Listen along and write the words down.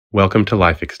Welcome to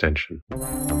Life Extension.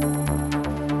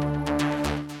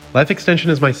 Life Extension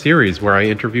is my series where I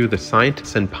interview the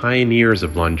scientists and pioneers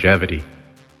of longevity.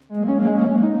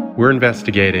 We're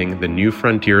investigating the new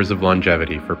frontiers of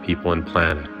longevity for people and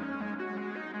planet.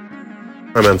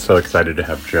 I'm so excited to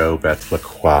have Joe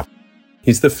Betts-Lacroix.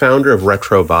 He's the founder of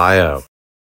Retro.bio,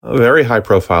 a very high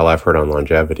profile effort on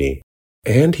longevity.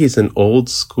 And he's an old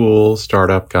school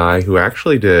startup guy who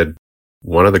actually did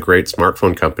one of the great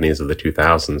smartphone companies of the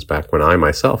 2000s back when I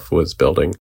myself was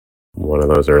building one of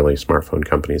those early smartphone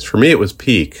companies. For me, it was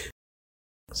Peak,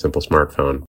 simple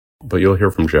smartphone. But you'll hear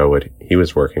from Joe what he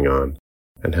was working on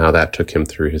and how that took him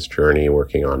through his journey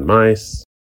working on mice,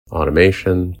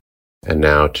 automation, and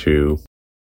now to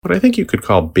what I think you could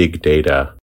call big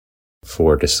data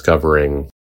for discovering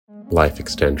life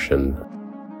extension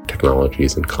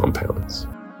technologies and compounds.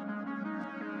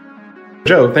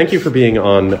 Joe, thank you for being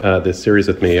on this series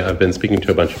with me. I've been speaking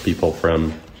to a bunch of people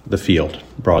from the field,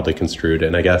 broadly construed,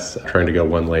 and I guess trying to go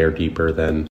one layer deeper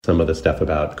than some of the stuff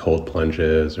about cold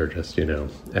plunges or just,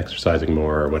 exercising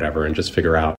more or whatever, and just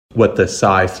figure out what the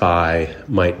sci-fi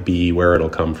might be, where it'll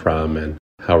come from, and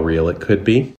how real it could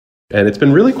be. And it's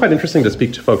been really quite interesting to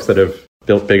speak to folks that have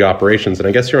built big operations, and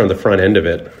I guess you're on the front end of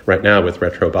it right now with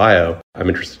Retro.bio. I'm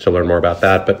interested to learn more about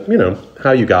that, but,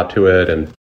 how you got to it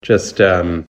and just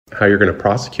how you're going to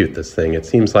prosecute this thing. It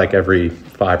seems like every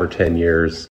 5 or 10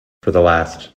 years for the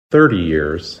last 30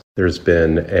 years, there's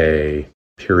been a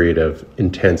period of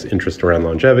intense interest around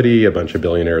longevity. A bunch of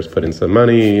billionaires put in some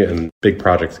money and big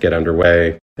projects get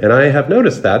underway. And I have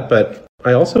noticed that, but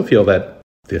I also feel that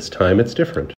this time it's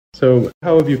different. So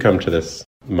how have you come to this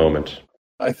moment?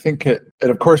 I think it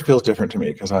of course feels different to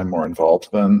me because I'm more involved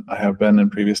than I have been in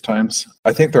previous times.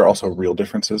 I think there are also real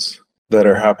differences that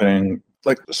are happening,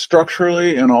 like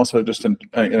structurally and also just in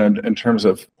terms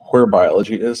of where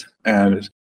biology is. And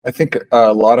I think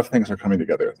a lot of things are coming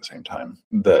together at the same time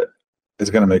that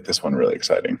is going to make this one really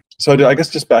exciting. So I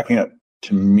guess just backing up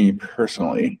to me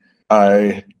personally,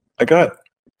 I got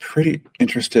pretty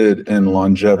interested in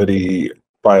longevity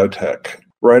biotech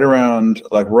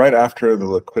right after the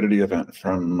liquidity event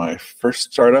from my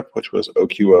first startup, which was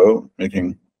OQO,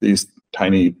 making these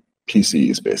tiny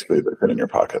PCs basically that fit in your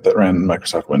pocket that ran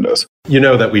Microsoft Windows. You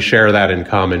know that we share that in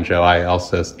common, Joe. I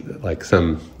also,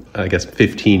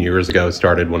 15 years ago,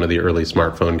 started one of the early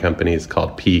smartphone companies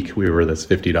called Peak. We were this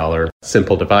 $50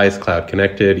 simple device, cloud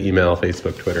connected, email,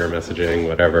 Facebook, Twitter, messaging,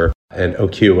 whatever. And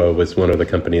OQO was one of the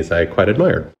companies I quite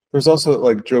admired. There's also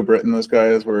like Joe Britton, those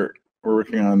guys were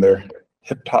working on their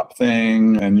hip top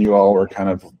thing, and you all were kind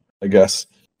of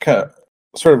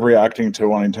reacting to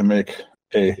wanting to make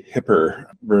a hipper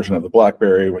version of the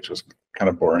BlackBerry, which was kind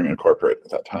of boring and corporate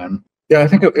at that time. Yeah, I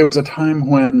think it was a time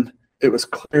when it was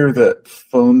clear that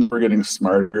phones were getting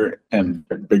smarter and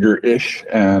bigger-ish,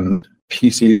 and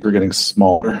PCs were getting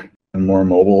smaller and more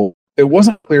mobile. It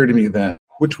wasn't clear to me then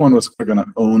which one was going to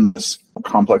own this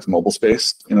complex mobile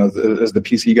space. Is the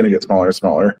PC going to get smaller and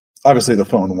smaller? Obviously, the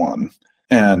phone won.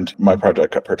 And my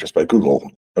project got purchased by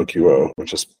Google, OQO,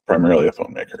 which is primarily a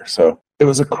phone maker. So it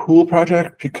was a cool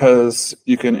project because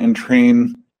you can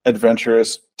entrain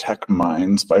adventurous tech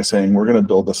minds by saying, we're going to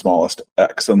build the smallest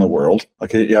X in the world.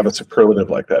 Like you have a superlative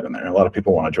like that in there. A lot of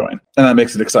people want to join. And that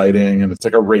makes it exciting. And it's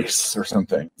like a race or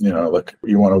something, like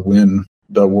you want to win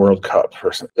the World Cup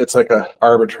or something. It's like an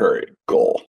arbitrary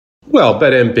goal. Well,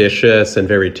 but ambitious and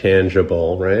very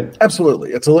tangible, right?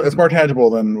 Absolutely. It's more tangible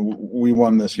than we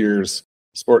won this year's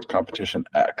sports competition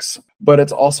X, but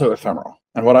it's also ephemeral.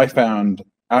 And what I found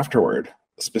afterward,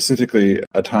 specifically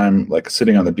a time like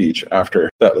sitting on the beach after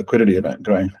that liquidity event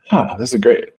going, this is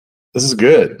great. This is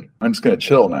good. I'm just going to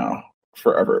chill now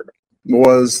forever.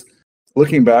 Was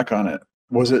looking back on it,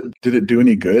 did it do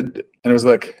any good? And it was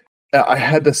like, I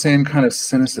had the same kind of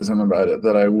cynicism about it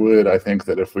that I think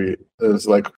that if it was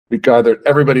like we gathered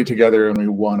everybody together and we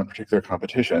won a particular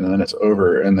competition and then it's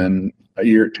over and then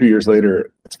 2 years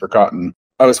later, it's forgotten.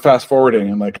 I was fast forwarding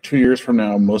and like 2 years from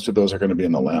now, most of those are going to be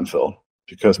in the landfill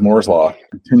because Moore's law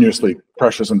continuously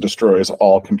crushes and destroys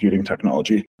all computing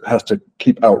technology. It has to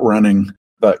keep outrunning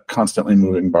that constantly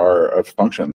moving bar of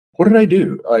function. What did I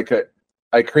do? Like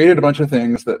I created a bunch of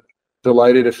things that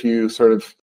delighted a few sort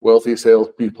of wealthy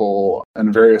salespeople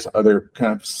and various other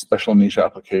kind of special niche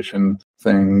application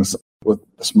things with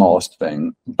the smallest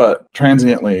thing, but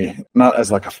transiently, not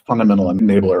as like a fundamental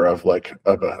enabler of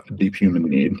a deep human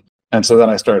need. And so then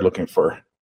I started looking for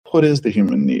what is the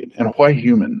human need and why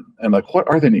human and like what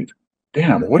are the needs?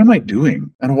 Damn, what am I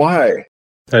doing and why?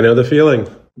 I know the feeling.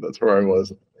 That's where I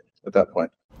was at that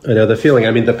point. I know the feeling.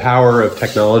 I mean, the power of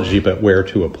technology, but where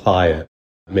to apply it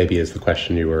maybe is the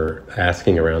question you were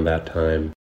asking around that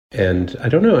time. And I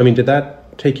don't know, I mean, did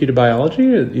that take you to biology?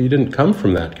 You didn't come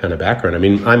from that kind of background. I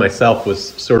mean, I myself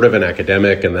was sort of an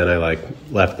academic, and then I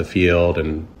left the field,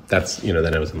 and that's,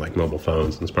 then I was in mobile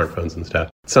phones and smartphones and stuff.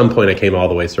 At some point I came all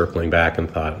the way circling back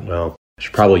and thought, well, I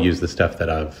should probably use the stuff that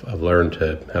I've learned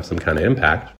to have some kind of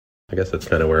impact. I guess that's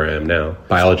kind of where I am now.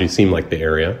 Biology seemed like the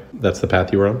area. That's the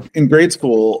path you were on? In grade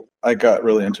school, I got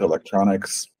really into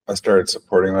electronics. I started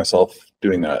supporting myself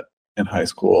doing that in high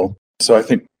school. So I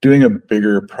think doing a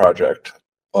bigger project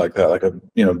like that, like a,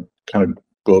 kind of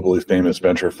globally famous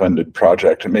venture funded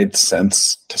project, it made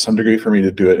sense to some degree for me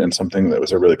to do it in something that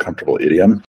was a really comfortable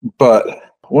idiom. But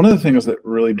one of the things that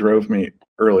really drove me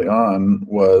early on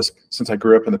was, since I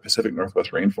grew up in the Pacific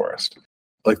Northwest rainforest,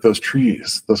 like those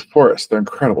trees, those forests, they're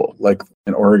incredible. Like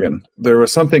in Oregon, there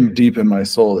was something deep in my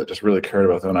soul that just really cared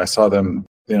about them. And I saw them,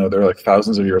 they're like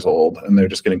thousands of years old, and they're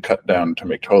just getting cut down to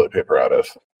make toilet paper out of.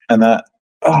 And that,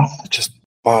 it just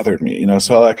bothered me,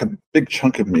 So like a big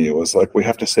chunk of me was like, we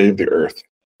have to save the earth.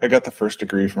 I got the first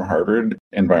degree from Harvard,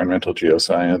 environmental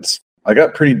geoscience. I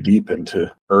got pretty deep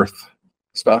into earth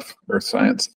stuff, earth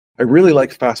science. I really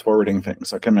like fast forwarding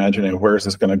things, like imagining where is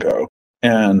this going to go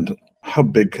and how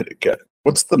big could it get?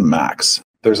 What's the max?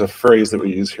 There's a phrase that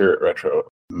we use here at Retro,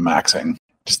 maxing.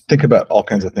 Just think about all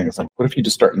kinds of things. Like, what if you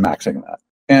just start maxing that?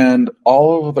 And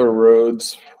all of the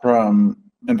roads from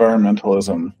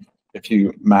environmentalism, if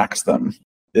you max them,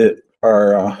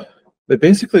 they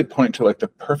basically point to like the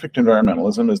perfect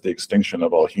environmentalism is the extinction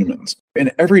of all humans in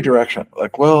every direction.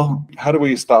 Like, well, how do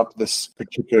we stop this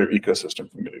particular ecosystem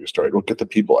from getting destroyed? We'll get the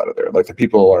people out of there. Like the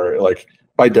people are like,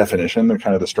 by definition, they're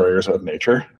kind of destroyers of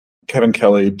nature. Kevin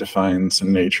Kelly defines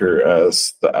nature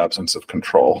as the absence of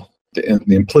control. The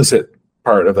implicit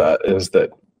part of that is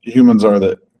that humans are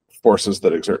the forces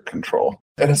that exert control.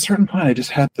 At a certain point, I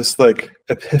just had this like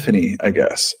epiphany, I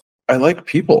guess. I like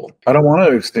people. I don't want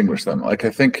to extinguish them. Like, I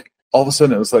think all of a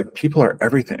sudden it was like, people are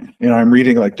everything. I'm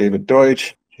reading like David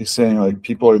Deutsch. He's saying like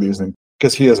people are these things,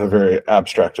 because he has a very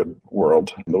abstracted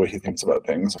world, the way he thinks about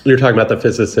things. You're talking about the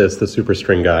physicist, the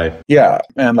superstring guy. Yeah,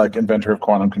 and like inventor of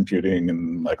quantum computing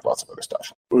and like lots of other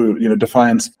stuff. Who,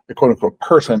 defines a quote unquote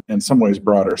person in some ways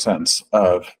broader sense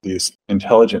of these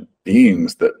intelligent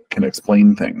beings that can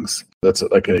explain things. That's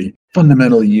like a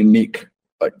fundamentally unique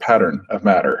like pattern of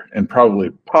matter and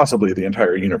possibly the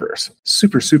entire universe.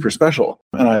 Super, super special.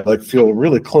 And I like feel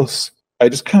really close. I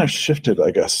just kind of shifted,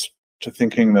 I guess, to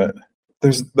thinking that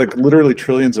there's like literally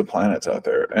trillions of planets out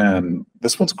there, and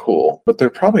this one's cool, but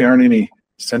there probably aren't any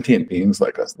sentient beings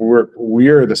like us.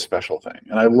 We're the special thing,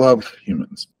 and I love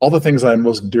humans. All the things I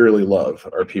most dearly love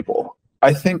are people.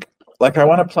 I think like I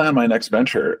want to plan my next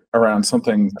venture around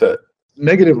something that,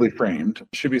 negatively framed,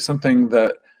 should be something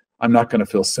that I'm not going to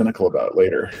feel cynical about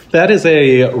later. That is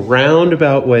a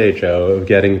roundabout way, Joe, of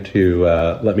getting to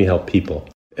let me help people.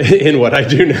 In what I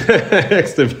do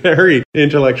next, a very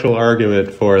intellectual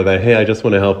argument for the, hey, I just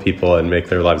want to help people and make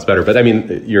their lives better. But I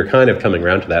mean, you're kind of coming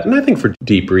around to that. And I think for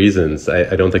deep reasons,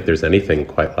 I don't think there's anything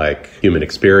quite like human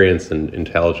experience and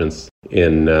intelligence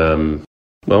in,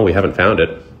 we haven't found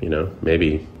it,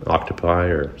 maybe octopi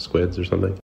or squids or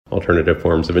something, alternative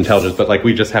forms of intelligence. But like,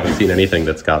 we just haven't seen anything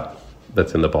that's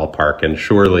in the ballpark. And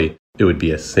surely it would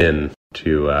be a sin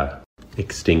to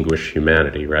extinguish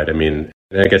humanity, right? I mean,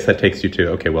 I guess that takes you to,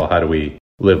 okay, well, how do we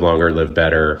live longer, live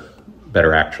better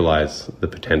actualize the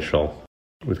potential?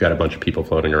 We've got a bunch of people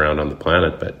floating around on the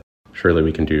planet, but surely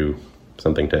we can do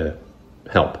something to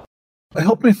help. It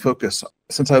helped me focus.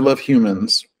 Since I love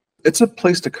humans, it's a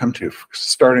place to come to,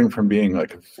 starting from being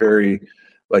like a very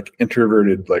like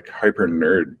introverted, like hyper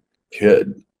nerd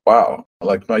kid. Wow.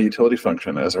 Like my utility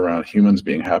function is around humans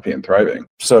being happy and thriving.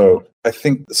 So I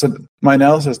think, my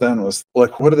analysis then was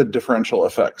like, what are the differential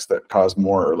effects that cause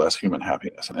more or less human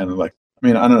happiness? And like, I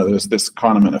mean, I don't know, there's this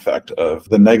Kahneman effect of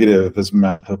the negative is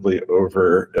massively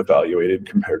over evaluated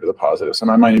compared to the positive. So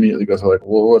my mind immediately goes like,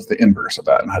 well, what's the inverse of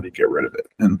that and how do you get rid of it?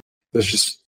 And there's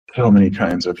just so many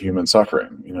kinds of human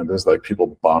suffering. There's like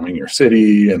people bombing your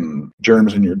city and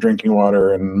germs in your drinking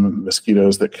water and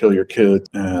mosquitoes that kill your kids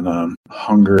and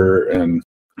hunger. And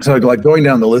so like going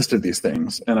down the list of these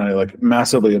things, and I like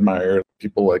massively admire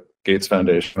people like Gates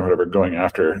Foundation or whatever going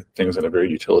after things in a very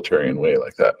utilitarian way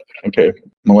like that. Okay,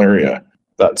 malaria,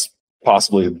 that's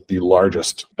possibly the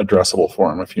largest addressable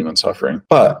form of human suffering.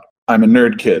 But I'm a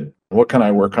nerd kid. What can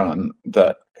I work on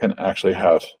that can actually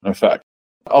have an effect?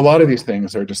 A lot of these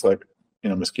things are just like,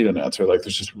 mosquito nets, or like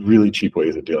there's just really cheap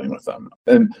ways of dealing with them.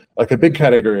 And like a big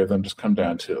category of them just come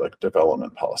down to like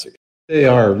development policy. They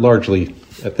are largely,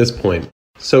 at this point,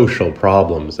 social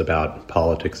problems about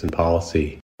politics and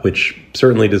policy, which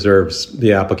certainly deserves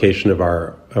the application of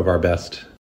our best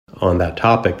on that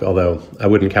topic, although I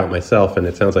wouldn't count myself, and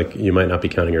it sounds like you might not be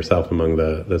counting yourself among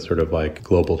the sort of like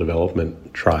global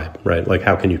development tribe, right? Like,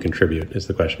 how can you contribute is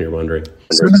the question you're wondering.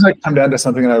 As soon as I come down to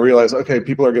something and I realize, okay,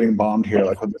 people are getting bombed here,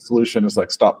 like the solution is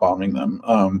like stop bombing them.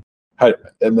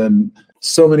 And then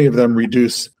so many of them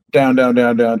reduce down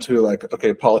to like,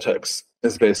 okay, politics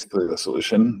is basically the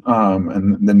solution.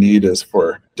 And the need is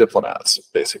for diplomats,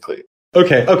 basically.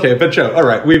 Okay, but Joe, all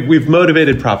right, we've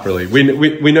motivated properly. We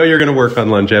know you're going to work on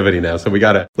longevity now, so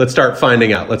let's start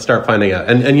finding out.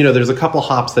 And you know, there's a couple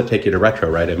hops that take you to retro,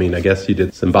 right? I mean, I guess you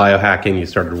did some biohacking. You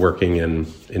started working in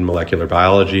molecular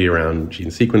biology around gene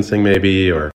sequencing,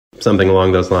 maybe, or something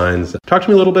along those lines. Talk to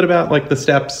me a little bit about like the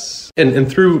steps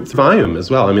and through Viome as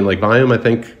well. I mean, like Viome, I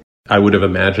think I would have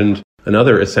imagined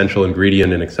another essential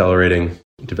ingredient in accelerating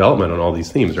development on all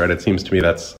these themes, right? It seems to me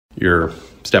that's your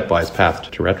stepwise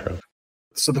path to retro.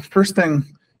 So the first thing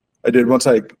I did once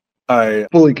I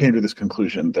fully came to this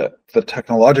conclusion that the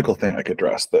technological thing I could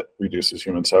address that reduces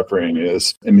human suffering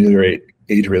is ameliorate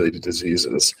age-related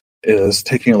diseases, is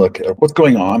taking a look at what's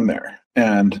going on there.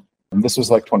 And this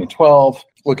was like 2012,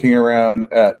 looking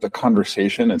around at the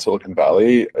conversation in Silicon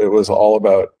Valley. It was all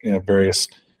about, you know, various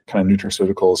kind of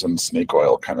nutraceuticals and snake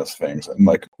oil kind of things, and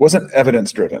like wasn't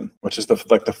evidence driven, which is the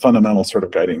fundamental sort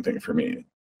of guiding thing for me.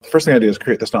 The first thing I did is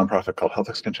create this nonprofit called Health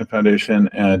Extension Foundation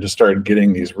and just started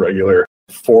getting these regular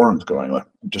forums going. Like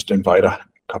just invite a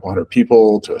couple hundred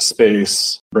people to a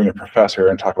space, bring a professor,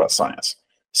 and talk about science.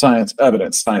 Science,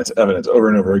 evidence, over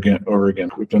and over again.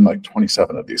 We've done like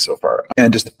 27 of these so far,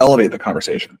 and just elevate the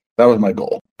conversation. That was my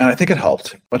goal. And I think it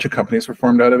helped. A bunch of companies were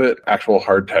formed out of it, actual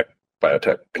hard tech,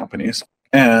 biotech companies.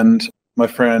 And my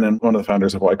friend and one of the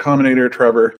founders of Y Combinator,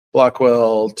 Trevor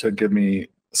Blackwell, to give me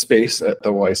space at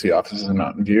the YC offices in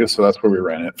Mountain View. So that's where we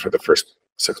ran it for the first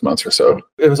 6 months or so.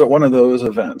 It was at one of those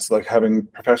events, like having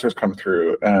professors come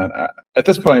through. And at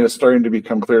this point, it's starting to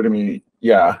become clear to me,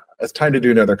 yeah, it's time to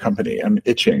do another company. I'm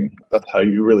itching. That's how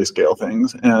you really scale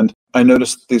things. And I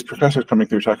noticed these professors coming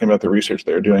through talking about the research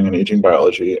they're doing in aging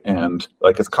biology. And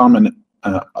like it's common,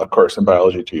 of course, in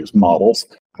biology to use models,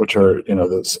 which are, you know,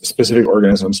 the specific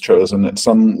organisms chosen at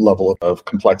some level of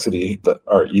complexity that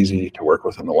are easy to work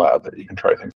with in the lab that you can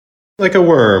try things. Like a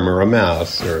worm or a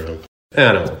mouse or an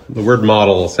animal. The word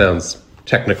model sounds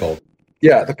technical.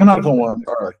 Yeah, the canonical ones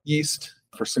are like yeast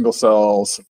for single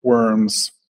cells,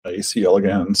 worms, C.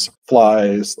 elegans,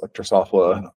 flies, like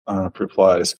Drosophila, fruit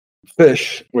flies,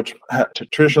 fish, which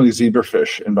traditionally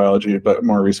zebrafish in biology, but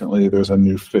more recently there's a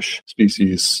new fish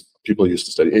species people used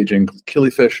to study aging,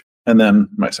 killifish, and then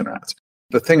mice and rats.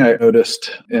 The thing I noticed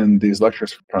in these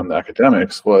lectures from the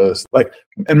academics was, like,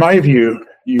 in my view,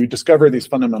 you discover these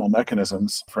fundamental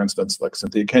mechanisms, for instance, like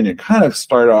Cynthia Kenyon, kind of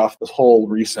start off this whole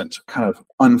recent kind of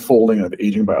unfolding of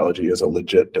aging biology as a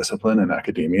legit discipline in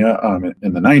academia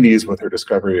in the 90s with her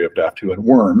discovery of DAF2 in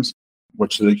worms,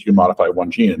 which you can modify one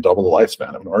gene and double the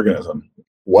lifespan of an organism.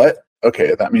 What?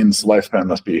 Okay, that means lifespan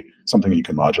must be something you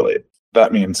can modulate.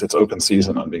 That means it's open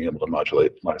season on being able to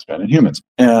modulate lifespan in humans.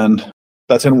 And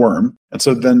that's in worm. And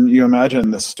so then you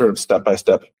imagine this sort of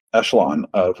step-by-step echelon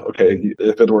of, okay,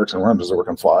 if it works in worms, does it work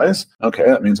in flies? Okay,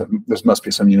 that means that there must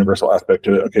be some universal aspect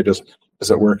to it. Okay, does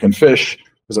it work in fish?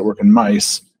 Does it work in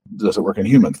mice? Does it work in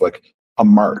humans? Like a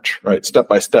march, right? Step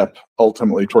by step,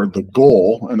 ultimately toward the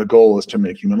goal. And the goal is to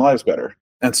make human lives better.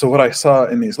 And so what I saw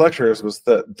in these lectures was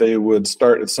that they would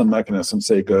start at some mechanism,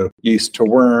 say go yeast to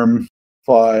worm,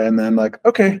 fly, and then like,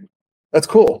 okay, that's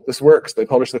cool. This works. They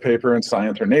publish the paper in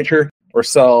Science or Nature or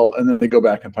Cell, and then they go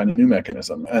back and find a new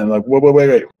mechanism. And like,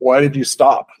 wait, why did you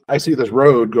stop? I see this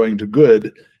road going to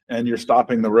good, and you're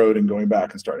stopping the road and going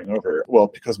back and starting over. Well,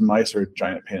 because mice are a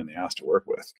giant pain in the ass to work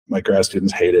with. My grad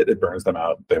students hate it. It burns them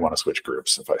out. They want to switch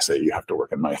groups if I say you have to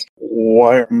work in mice.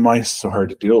 Why are mice so hard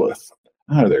to deal with?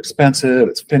 Oh, they're expensive.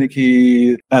 It's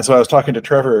finicky. And so I was talking to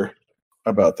Trevor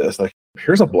about this. Like,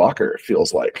 here's a blocker, it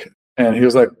feels like. And he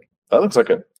was like, that looks like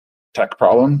a tech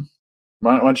problem.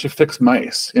 Why don't you fix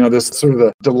mice? You know, this sort of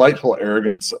the delightful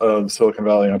arrogance of Silicon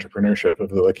Valley entrepreneurship of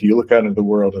the, like, you look out into the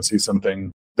world and see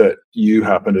something that you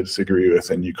happen to disagree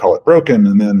with and you call it broken,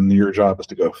 and then your job is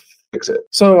to go fix it.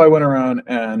 So I went around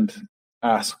and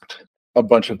asked a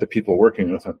bunch of the people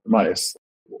working with mice,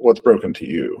 what's broken to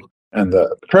you? And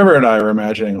Trevor and I were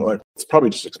imagining, like, it's probably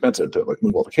just expensive to like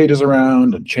move all the cages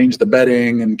around and change the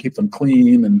bedding and keep them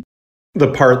clean. And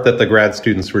the part that the grad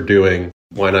students were doing,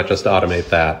 why not just automate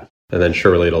that? And then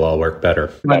surely it'll all work better.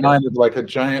 In my mind is like a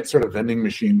giant sort of vending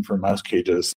machine for mouse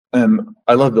cages. And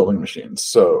I love building machines.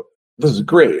 So this is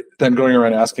great. Then going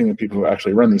around asking the people who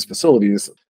actually run these facilities,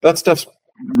 that stuff's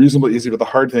reasonably easy. But the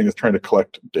hard thing is trying to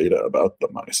collect data about the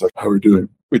mice, like how we're doing.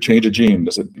 we change a gene,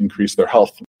 does it increase their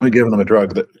health? We give them a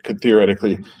drug that could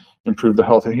theoretically improve the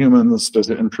health of humans. Does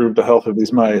it improve the health of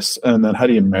these mice? And then how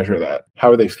do you measure that?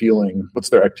 How are they feeling? What's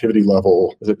their activity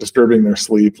level? Is it disturbing their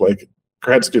sleep? Like,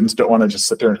 grad students don't want to just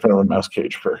sit there in front of a mouse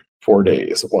cage for 4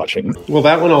 days watching. Well,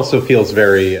 that one also feels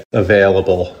very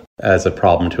available as a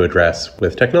problem to address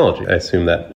with technology. I assume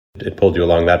that it pulled you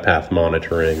along that path,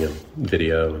 monitoring and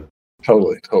video.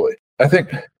 Totally. I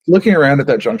think looking around at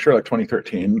that juncture, like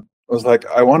 2013, I was like,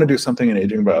 I want to do something in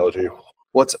aging biology.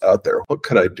 What's out there? What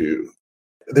could I do?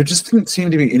 There just didn't seem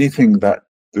to be anything that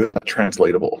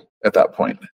translatable at that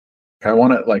point. I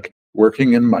want to like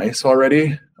working in mice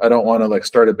already. I don't want to like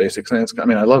start a basic science. I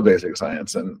mean, I love basic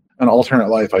science, and an alternate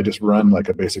life, I just run like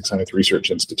a basic science research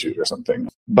institute or something.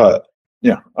 But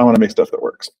yeah, I want to make stuff that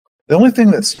works. The only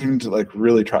thing that seemed like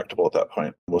really tractable at that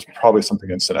point was probably something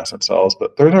in senescent cells,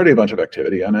 but there was already a bunch of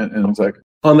activity on it. And it was like,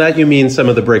 on that, you mean some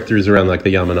of the breakthroughs around like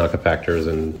the Yamanaka factors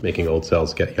and making old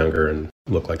cells get younger and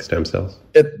look like stem cells?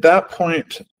 At that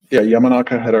point, yeah,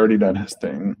 Yamanaka had already done his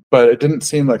thing, but it didn't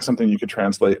seem like something you could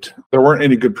translate. There weren't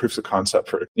any good proofs of concept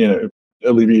for,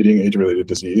 alleviating age-related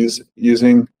disease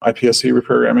using iPSC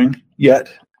reprogramming.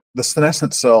 Yet the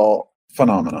senescent cell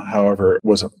phenomena, however,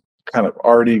 was kind of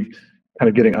already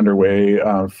getting underway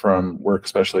from work,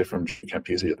 especially from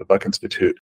Campisi at the Buck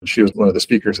Institute. She was one of the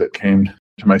speakers that came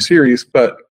to my series,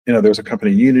 but there was a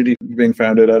company, Unity, being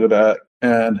founded out of that.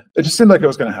 And it just seemed like it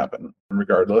was going to happen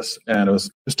regardless. And it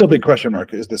was still a big question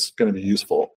mark. Is this going to be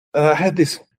useful? And I had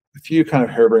these few kind of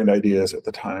harebrained ideas at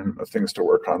the time of things to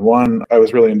work on. One, I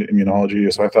was really into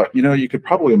immunology. So I thought, you could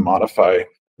probably modify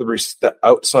the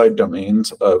outside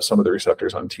domains of some of the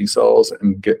receptors on T cells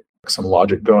and get some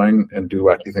logic going and do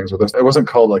wacky things with this. It wasn't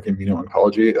called like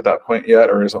immuno-oncology at that point yet,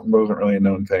 or it wasn't really a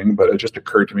known thing, but it just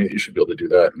occurred to me that you should be able to do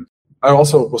that. And I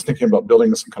also was thinking about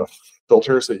building some kind of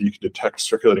filters that you could detect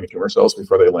circulating tumor cells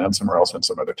before they land somewhere else in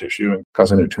some other tissue and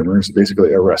causing new tumors,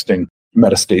 basically arresting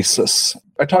metastasis.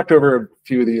 I talked over a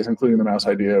few of these, including the mouse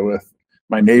idea, with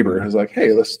my neighbor who's like,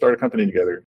 hey, let's start a company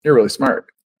together. You're really smart.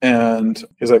 And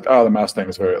he's like, oh, the mouse thing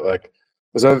is very like,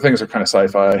 those other things are kind of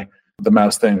sci-fi. The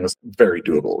mouse thing was very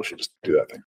doable. We should just do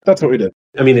that thing. That's what we did.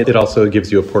 I mean, it also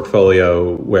gives you a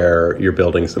portfolio where you're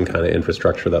building some kind of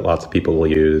infrastructure that lots of people will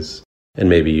use. And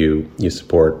maybe you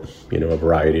support, a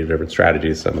variety of different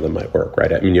strategies. Some of them might work,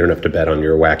 right? I mean, you don't have to bet on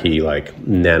your wacky, like,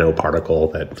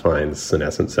 nanoparticle that finds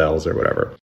senescent cells or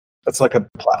whatever. That's like a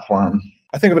platform.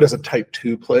 I think of it as a type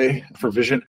 2 play for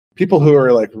vision. People who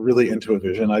are like really into a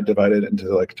vision, I divide it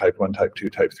into like type 1, type 2,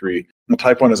 type 3. And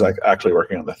type 1 is like actually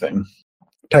working on the thing.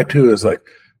 Type 2 is like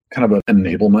kind of an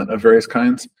enablement of various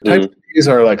kinds. Type 3s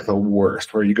are like the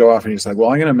worst, where you go off and you're just like,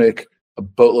 well, I'm going to make a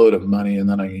boatload of money and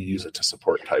then I'm going to use it to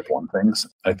support type 1 things.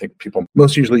 I think people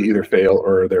most usually either fail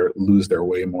or they lose their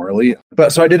way morally.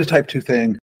 But so I did a type 2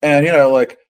 thing, and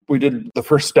we did the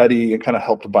first study and kind of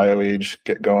helped BioAge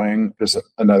get going. There's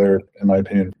another, in my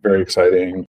opinion, very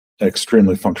exciting,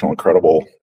 extremely functional, incredible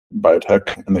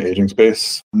biotech in the aging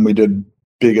space. And we did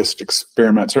biggest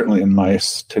experiment, certainly in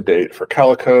mice to date, for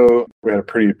Calico. We had a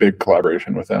pretty big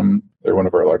collaboration with them. They're one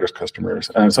of our largest customers.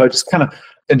 And so I just kind of,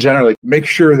 and generally, make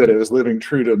sure that it was living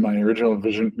true to my original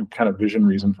vision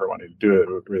reason for wanting to do it.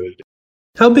 It really did.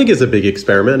 How big is a big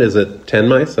experiment? Is it 10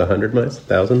 mice, 100 mice,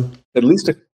 1,000? At least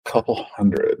a couple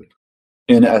hundred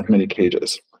in as many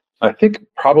cages. I think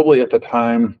probably at the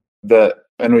time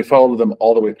and we followed them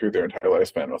all the way through their entire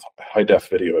lifespan with high def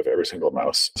video of every single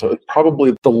mouse. So it's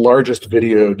probably the largest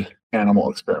videoed animal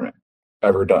experiment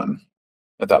ever done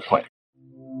at that point.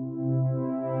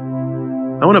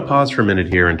 I want to pause for a minute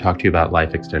here and talk to you about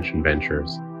Life Extension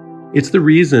Ventures. It's the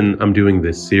reason I'm doing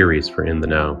this series for In the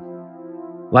Know.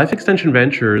 Life Extension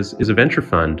Ventures is a venture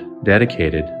fund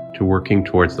dedicated to working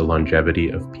towards the longevity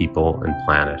of people and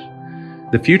planet.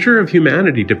 The future of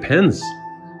humanity depends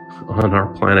on our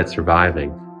planet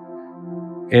surviving.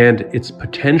 And its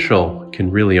potential can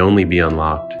really only be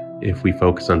unlocked if we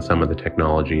focus on some of the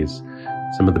technologies,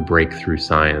 some of the breakthrough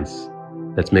science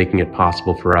that's making it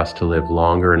possible for us to live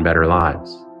longer and better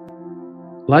lives.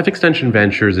 Life Extension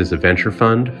Ventures is a venture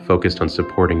fund focused on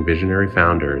supporting visionary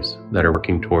founders that are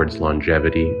working towards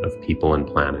longevity of people and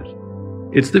planet.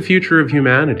 It's the future of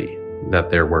humanity that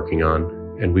they're working on,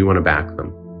 and we want to back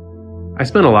them. I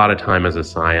spent a lot of time as a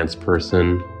science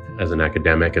person, as an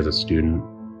academic, as a student,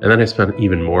 and then I spent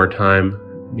even more time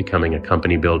becoming a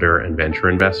company builder and venture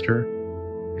investor.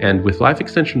 And with Life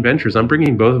Extension Ventures, I'm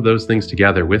bringing both of those things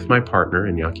together with my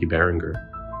partner, Iñaki Berenguer.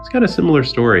 It's got a similar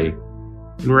story.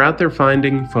 And we're out there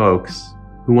finding folks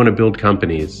who want to build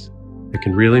companies that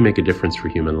can really make a difference for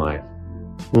human life.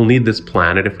 We'll need this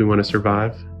planet if we want to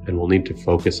survive, And we'll need to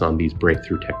focus on these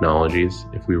breakthrough technologies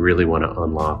if we really want to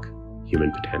unlock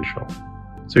human potential.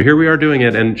 So here we are doing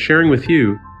it, and sharing with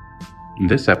you in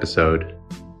this episode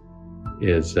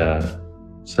is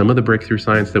some of the breakthrough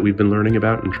science that we've been learning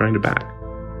about and trying to back.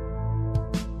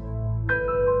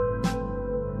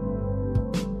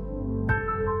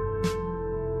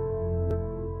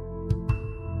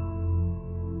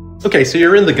 Okay, so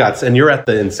you're in the guts and you're at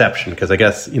the inception, because I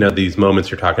guess, these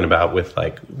moments you're talking about with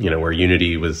where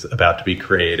Unity was about to be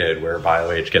created, where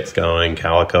BioAge gets going,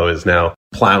 Calico is now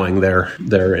plowing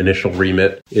their initial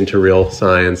remit into real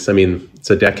science. I mean,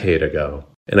 it's a decade ago.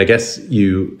 And I guess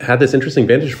you had this interesting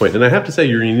vantage point. And I have to say,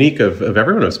 you're unique of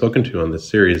everyone I've spoken to on this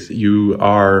series. You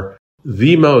are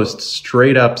the most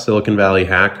straight up Silicon Valley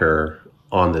hacker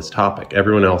on this topic.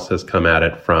 Everyone else has come at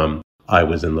it from, I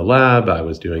was in the lab, I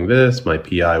was doing this, my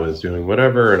PI was doing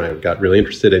whatever, and I got really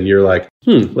interested. And you're like,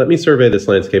 let me survey this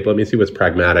landscape. Let me see what's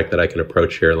pragmatic that I can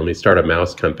approach here. Let me start a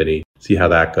mouse company, see how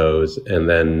that goes. And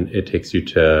then it takes you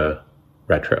to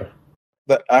Retro.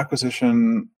 The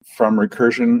acquisition from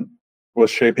Recursion was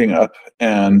shaping up,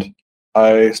 and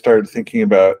I started thinking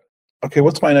about, okay,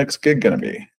 what's my next gig going to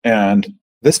be? And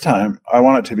this time, I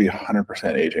want it to be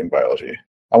 100% aging biology.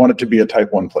 I want it to be a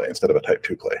type 1 play instead of a type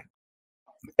 2 play.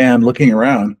 And looking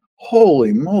around,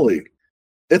 holy moly,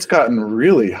 it's gotten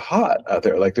really hot out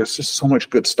there. Like, there's just so much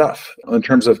good stuff in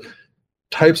terms of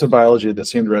types of biology that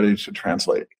seemed ready to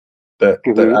translate that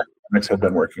academics had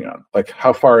been working on. Like,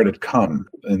 how far it had come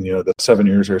in the 7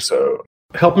 years or so.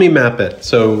 Help me map it.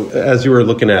 So as you were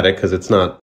looking at it, because it's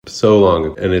not so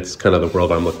long, and it's kind of the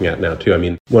world I'm looking at now too. I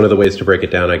mean, one of the ways to break it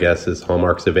down, I guess, is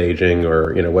hallmarks of aging,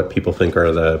 or what people think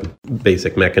are the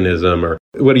basic mechanism, or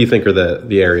what do you think are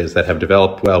the areas that have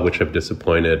developed well, which have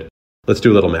disappointed? Let's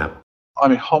do a little map. I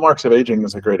mean, hallmarks of aging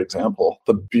is a great example.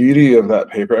 The beauty of that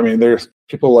paper, I mean, there's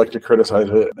people like to criticize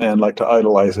it and like to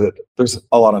idolize it. There's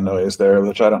a lot of noise there,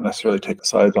 which I don't necessarily take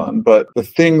sides on. But the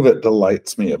thing that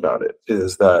delights me about it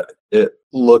is that it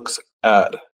looks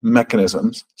at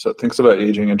mechanisms. So it thinks about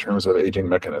aging in terms of aging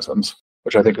mechanisms,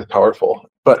 which I think is powerful.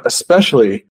 But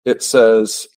especially, it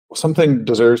says something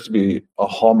deserves to be a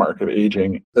hallmark of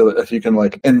aging if you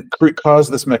can cause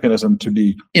this mechanism to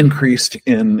be increased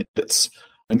in its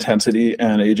intensity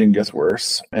and aging gets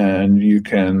worse, and you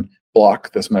can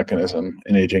block this mechanism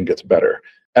and aging gets better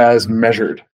as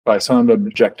measured by some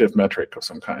objective metric of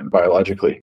some kind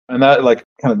biologically. And that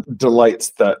kind of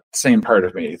delights that same part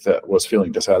of me that was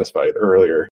feeling dissatisfied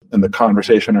earlier in the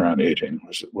conversation around aging,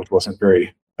 which wasn't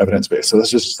very evidence-based. So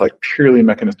this is just purely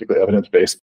mechanistically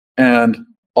evidence-based. And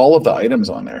all of the items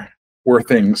on there were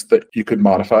things that you could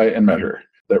modify and measure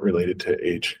that related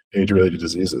to age-related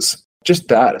diseases. Just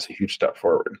that is a huge step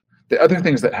forward. The other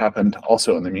things that happened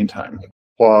also in the meantime,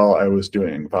 while I was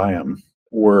doing Viam,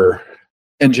 were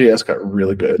NGS got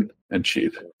really good and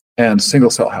cheap, and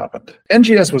single cell happened.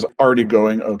 NGS was already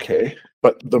going okay,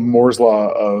 but the Moore's law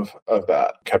of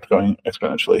that kept going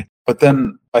exponentially. But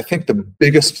then I think the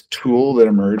biggest tool that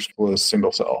emerged was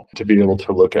single cell, to be able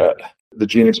to look at the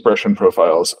gene expression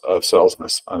profiles of cells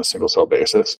on a single cell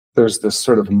basis. There's this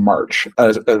sort of march,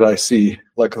 as I see,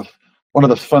 one of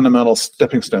the fundamental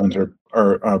stepping stones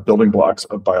or building blocks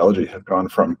of biology have gone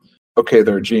from, okay,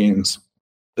 there are genes,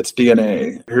 it's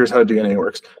DNA, here's how DNA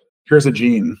works, here's a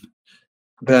gene,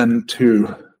 then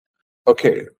to,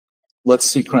 okay, let's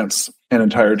sequence an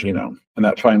entire genome. And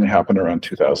that finally happened around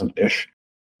 2000-ish.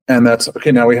 And that's,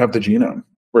 okay, now we have the genome.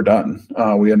 We're done.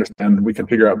 We understand, we can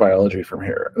figure out biology from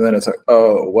here. And then it's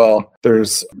oh, well,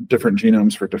 there's different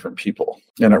genomes for different people.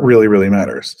 And it really, really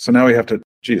matters. So now we have to,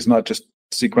 not just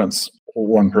sequence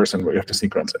one person, but you have to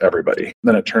sequence everybody.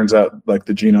 Then it turns out the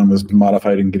genome is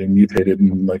modified and getting mutated,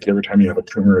 and every time you have a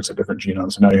tumor, it's a different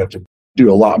genome. So now you have to do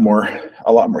a lot more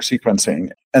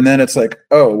sequencing. And then it's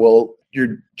oh, well,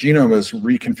 your genome is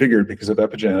reconfigured because of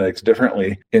epigenetics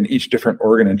differently in each different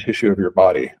organ and tissue of your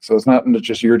body. So it's not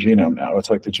just your genome now. It's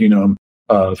the genome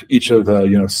of each of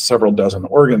the several dozen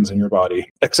organs in your body,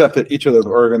 except that each of those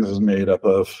organs is made up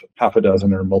of half a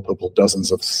dozen or multiple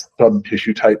dozens of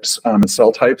sub-tissue types and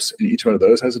cell types, and each one of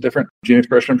those has a different gene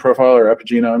expression profile or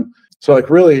epigenome. So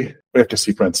really, we have to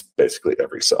sequence basically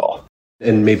every cell.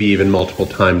 And maybe even multiple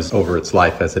times over its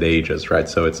life as it ages, right?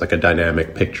 So it's a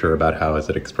dynamic picture about how is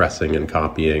it expressing and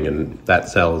copying, and that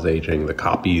cell is aging, the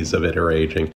copies of it are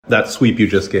aging. That sweep you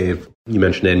just gave, you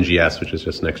mentioned NGS, which is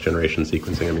just next generation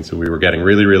sequencing. I mean, so we were getting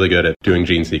really, really good at doing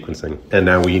gene sequencing. And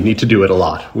now we need to do it a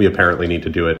lot. We apparently need to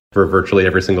do it for virtually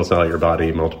every single cell of your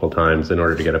body multiple times in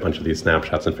order to get a bunch of these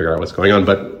snapshots and figure out what's going on.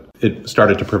 But it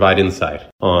started to provide insight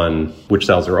on which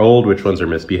cells are old, which ones are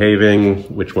misbehaving,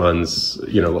 which ones,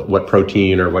 what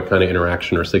protein or what kind of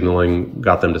interaction or signaling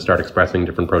got them to start expressing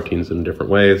different proteins in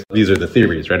different ways. These are the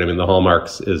theories, right? I mean, the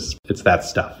hallmarks it's that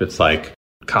stuff. It's like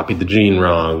copied the gene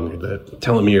wrong, the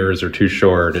telomeres are too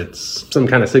short, it's some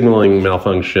kind of signaling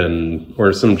malfunction,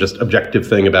 or some just objective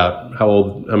thing about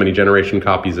how many generation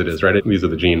copies it is, right? These are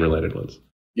the gene-related ones.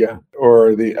 Yeah,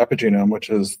 or the epigenome, which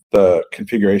is the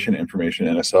configuration information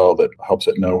in a cell that helps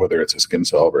it know whether it's a skin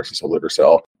cell versus a liver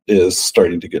cell, is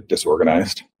starting to get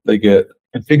disorganized. They get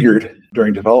configured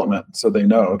during development, so they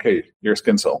know, okay, you're a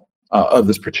skin cell of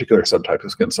this particular subtype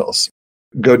of skin cells.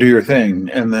 Go do your thing.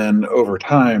 And then over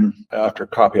time, after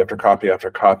copy after copy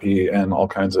after copy and all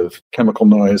kinds of chemical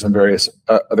noise and various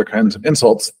other kinds of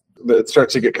insults, it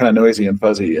starts to get kind of noisy and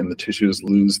fuzzy, and the tissues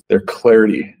lose their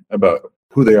clarity about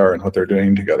who they are and what they're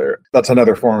doing together. That's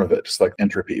another form of it, just like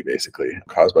entropy, basically,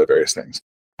 caused by various things.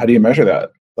 How do you measure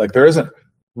that? Like, there isn't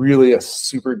really a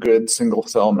super good single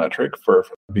cell metric for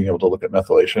being able to look at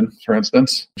methylation, for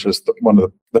instance, which is one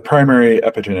of the primary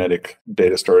epigenetic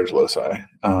data storage loci,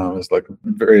 is like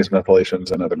various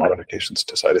methylations and other modifications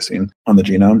to cytosine on the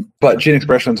genome. But gene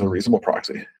expression is a reasonable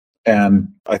proxy. And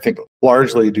I think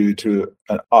largely due to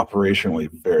an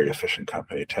operationally very efficient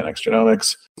company, 10x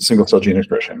Genomics, single cell gene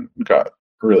expression got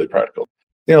really practical.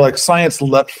 Like science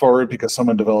leapt forward because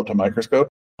someone developed a microscope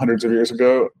hundreds of years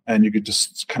ago, and you could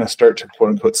just kind of start to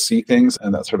quote unquote see things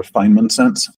in that sort of Feynman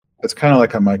sense. It's kind of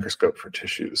like a microscope for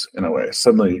tissues in a way.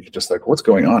 Suddenly you could just like, what's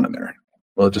going on in there?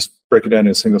 Well, just break it down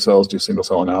into single cells, do single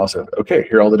cell analysis. Okay,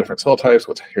 here are all the different cell types.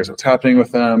 Here's what's happening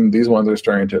with them. These ones are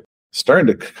starting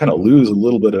to kind of lose a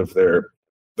little bit of their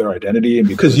identity.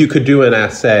 Because you could do an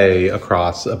assay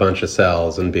across a bunch of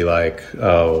cells and be like,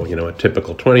 oh, a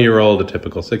typical 20-year-old, a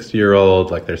typical 60-year-old,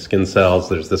 like their skin cells,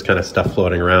 there's this kind of stuff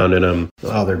floating around in them.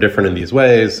 Oh, they're different in these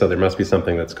ways, so there must be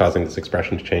something that's causing this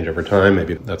expression to change over time.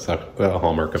 Maybe that's a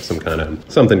hallmark of some kind of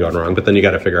something going wrong. But then you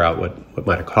got to figure out what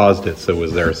might have caused it. So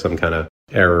was there some kind of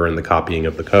error in the copying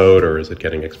of the code, or is it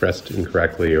getting expressed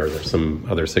incorrectly, or there's some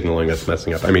other signaling that's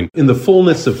messing up? I mean, in the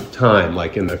fullness of time,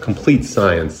 like in the complete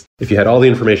science, if you had all the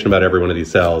information about every one of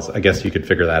these cells, I guess you could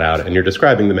figure that out. And you're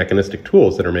describing the mechanistic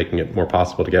tools that are making it more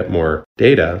possible to get more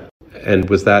data. And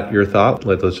was that your thought?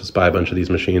 Let's just buy a bunch of these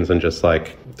machines and just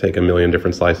like take a million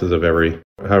different slices of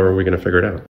how are we going to figure it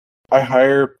out? I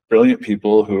hire brilliant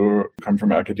people who come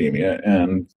from academia,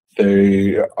 and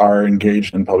they are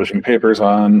engaged in publishing papers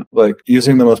on like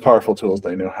using the most powerful tools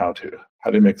they know how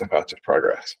to make the fastest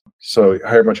progress. So I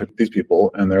hire a bunch of these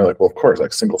people, and they're like, well, of course,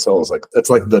 like single cell is like, it's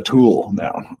like the tool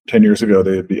now. 10 years ago,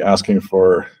 they'd be asking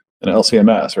for an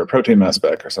LCMS or a protein mass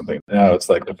spec or something. Now it's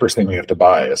like the first thing we have to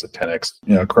buy is a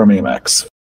 10x, Chromium X.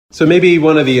 So maybe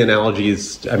one of the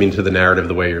analogies, to the narrative,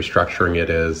 the way you're structuring it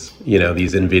is,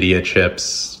 these NVIDIA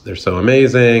chips, they're so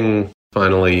amazing,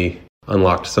 finally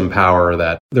unlocked some power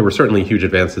that there were certainly huge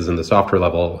advances in the software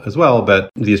level as well, but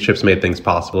these chips made things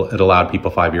possible. It allowed people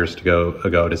 5 years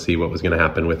ago to see what was going to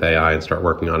happen with AI and start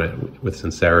working on it with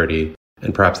sincerity.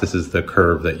 And perhaps this is the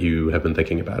curve that you have been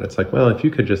thinking about. It's like, well, if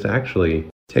you could just actually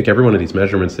take every one of these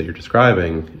measurements that you're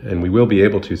describing, and we will be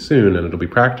able to soon, and it'll be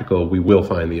practical, we will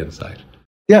find the insight.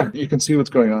 Yeah, you can see what's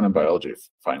going on in biology,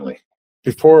 finally.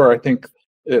 Before, I think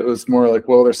it was more like,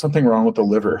 well, there's something wrong with the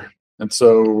liver. And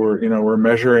so we're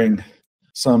measuring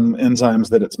some enzymes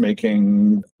that it's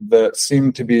making that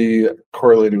seem to be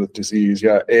correlated with disease.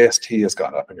 Yeah, AST has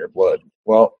gone up in your blood.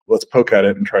 Well, let's poke at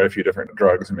it and try a few different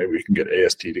drugs, and maybe we can get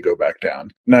AST to go back down.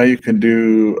 Now you can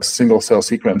do a single cell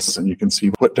sequence, and you can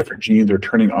see what different genes are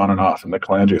turning on and off in the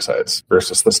cholangiocytes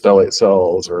versus the stellate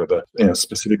cells or the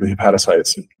specifically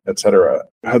hepatocytes, et cetera,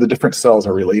 how the different cells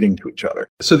are relating to each other.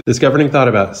 So this governing thought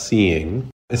about seeing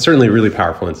is certainly a really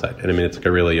powerful insight. And it's like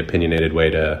a really opinionated way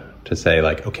to say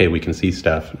like, okay, we can see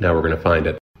stuff, now we're going to find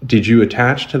it. Did you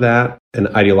attach to that an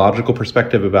ideological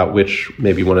perspective about which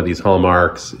maybe one of these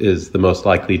hallmarks is the most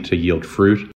likely to yield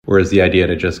fruit? Or is the idea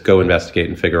to just go investigate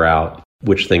and figure out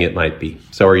which thing it might be?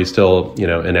 So are you still,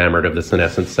 enamored of the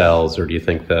senescent cells, or do you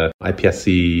think the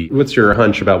iPSC, what's your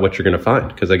hunch about what you're going to find?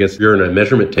 Because I guess you're in a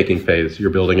measurement taking phase.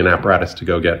 You're building an apparatus to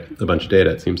go get a bunch of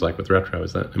data, it seems like, with Retro.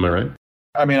 Am I right?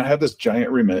 I have this giant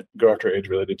remit: go after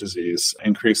age-related disease,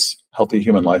 increase healthy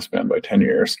human lifespan by 10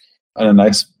 years, and a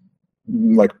nice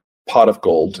pot of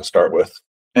gold to start with.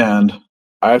 And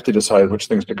I have to decide which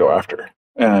things to go after.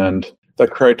 And the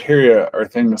criteria are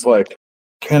things like,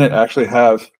 can it actually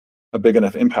have a big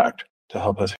enough impact to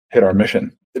help us hit our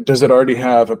mission? Does it already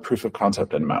have a proof of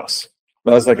concept in mouse?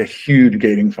 That's like a huge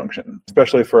gating function,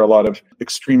 especially for a lot of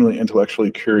extremely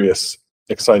intellectually curious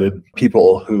excited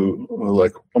people who are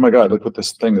like, oh my God, look what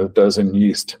this thing that does in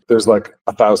yeast. There's like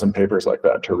 1,000 papers like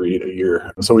that to read a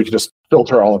year. And so we could just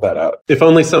filter all of that out. If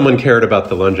only someone cared about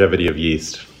the longevity of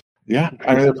yeast. Yeah.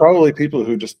 I mean, there are probably people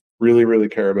who just really, really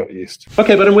care about yeast.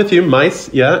 Okay, but I'm with you.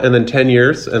 Mice, yeah, and then 10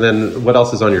 years. And then what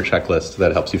else is on your checklist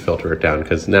that helps you filter it down?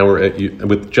 Because now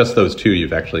with just those two,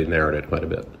 you've actually narrowed it quite a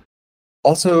bit.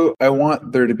 Also, I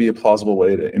want there to be a plausible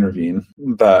way to intervene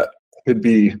that could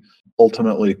be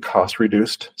ultimately cost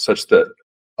reduced such that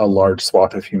a large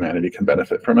swath of humanity can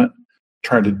benefit from it.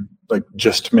 Trying to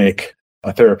just make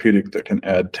a therapeutic that can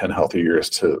add 10 healthy years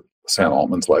to Sam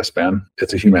Altman's lifespan.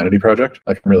 It's a humanity project.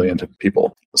 I'm really into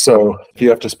people. So if you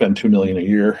have to spend $2 million a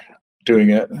year doing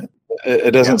it,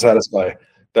 it doesn't satisfy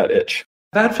that itch.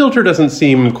 That filter doesn't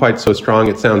seem quite so strong.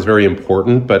 It sounds very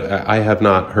important, but I have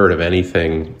not heard of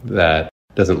anything that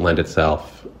doesn't lend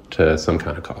itself to some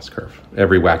kind of cost curve.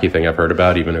 Every wacky thing I've heard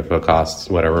about, even if it costs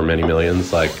whatever, many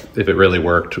millions, if it really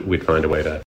worked, we'd find a way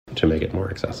to make it more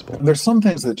accessible. There's some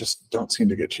things that just don't seem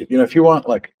to get cheap. If you want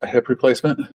a hip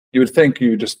replacement, you would think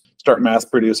you just start mass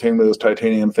producing those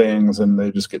titanium things and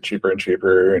they just get cheaper and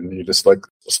cheaper, and you just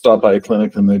stop by a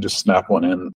clinic and they just snap one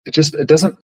in. It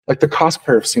doesn't, the cost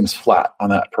curve seems flat on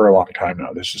that for a long time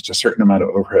now. There's just a certain amount of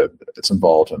overhead that's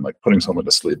involved in putting someone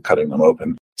to sleep, cutting them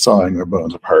open, sawing their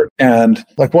bones apart. And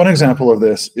one example of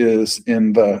this is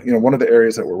in the, one of the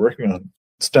areas that we're working on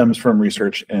stems from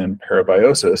research in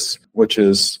parabiosis, which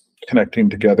is connecting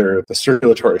together the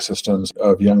circulatory systems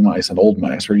of young mice and old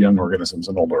mice, or young organisms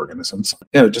and old organisms.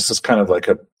 Just as kind of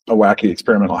a wacky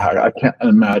experimental hack. I can't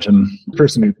imagine the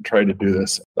person who tried to do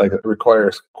this. It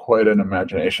requires quite an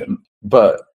imagination,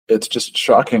 but it's just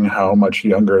shocking how much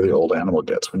younger the old animal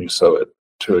gets when you sew it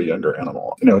to a younger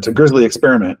animal. It's a grisly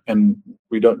experiment, and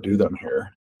we don't do them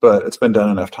here, but it's been done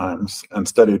enough times and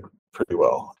studied pretty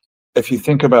well. If you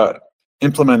think about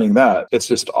implementing that, it's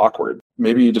just awkward.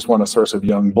 Maybe you just want a source of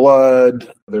young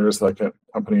blood. There's a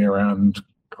company around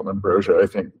called Ambrosia, I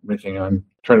think,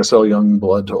 trying to sell young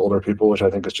blood to older people, which I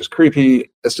think is just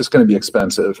creepy. It's just going to be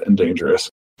expensive and dangerous.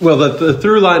 Well, the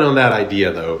through line on that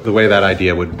idea, though, the way that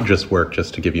idea would just work,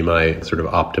 just to give you my sort of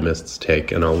optimist's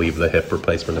take, and I'll leave the hip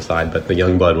replacement aside, but the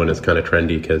young blood one is kind of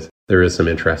trendy because there is some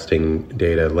interesting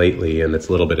data lately, and it's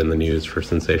a little bit in the news for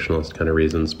sensationalist kind of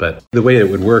reasons. But the way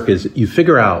it would work is you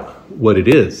figure out what it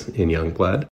is in young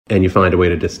blood, and you find a way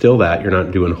to distill that. You're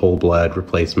not doing whole blood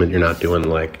replacement. You're not doing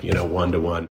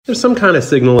 1-to-1. There's some kind of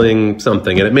signaling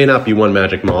something, and it may not be one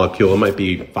magic molecule. It might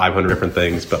be 500 different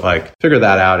things, but figure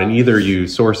that out. And either you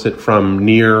source it from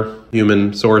near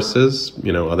human sources,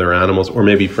 other animals, or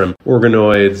maybe from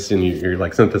organoids, and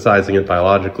you're synthesizing it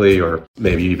biologically, or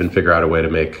maybe you even figure out a way to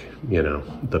make,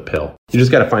 the pill. You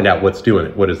just got to find out what's doing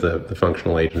it. What is the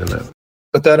functional agent in that?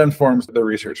 But that informs the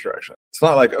research direction. It's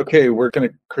not okay, we're going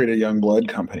to create a young blood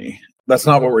company. That's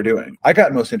not what we're doing. I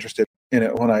got most interested in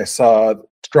it when I saw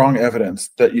strong evidence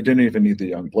that you didn't even need the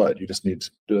young blood. You just need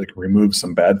to remove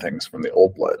some bad things from the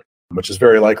old blood, which is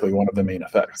very likely one of the main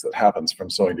effects that happens from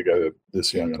sewing together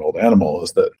this young and old animal,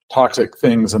 is that toxic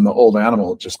things in the old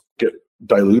animal just get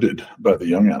diluted by the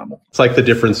young animal. It's the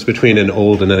difference between an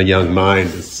old and a young mind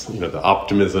is, the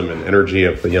optimism and energy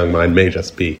of the young mind may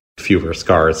just be fewer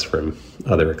scars from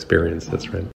other experiences,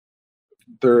 right?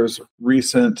 There's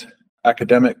recent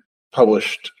academic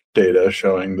published data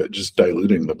showing that just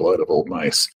diluting the blood of old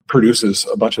mice produces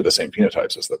a bunch of the same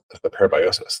phenotypes as the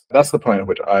parabiosis. That's the point at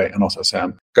which I, and also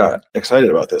Sam, got excited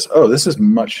about this. Oh, this is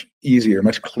much easier,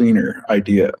 much cleaner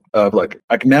idea of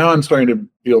now I'm starting to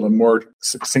be able to more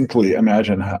succinctly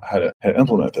imagine how to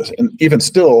implement this. And even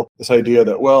still, this idea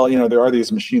that, there are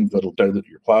these machines that'll dilute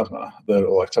your plasma,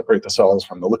 that'll separate the cells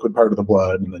from the liquid part of the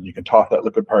blood, and then you can toss that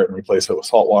liquid part and replace it with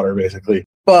salt water, basically.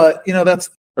 But, that's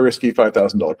a risky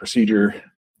 $5,000 procedure.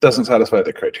 Doesn't satisfy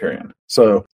the criterion.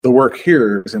 So the work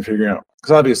here is in figuring out,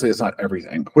 because obviously it's not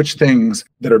everything, which things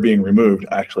that are being removed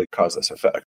actually cause this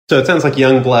effect. So it sounds like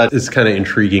young blood is kind of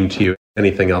intriguing to you.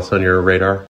 Anything else on your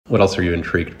radar? What else are you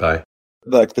intrigued by?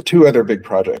 The two other big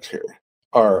projects here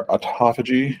are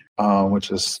autophagy, which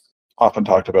is often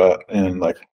talked about in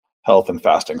health and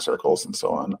fasting circles and so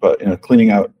on. But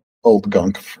cleaning out old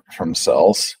gunk from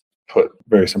cells, put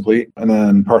very simply, and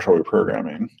then partial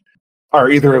reprogramming. Are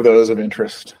either of those of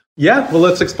interest? Yeah, well,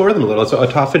 let's explore them a little. So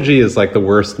autophagy is the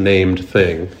worst named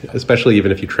thing, especially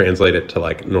even if you translate it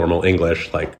to normal English,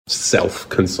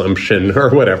 self-consumption or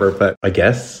whatever. But I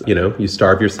guess, you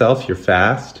starve yourself, you're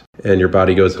fast, and your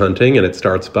body goes hunting, and it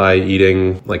starts by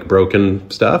eating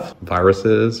broken stuff,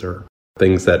 viruses or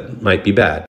things that might be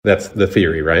bad. That's the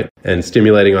theory, right? And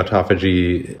stimulating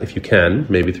autophagy, if you can,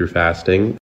 maybe through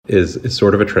fasting, is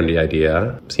sort of a trendy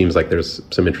idea. Seems like there's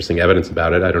some interesting evidence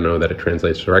about it. I don't know that it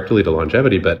translates directly to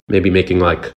longevity, but maybe making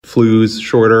like flues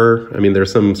shorter. I mean,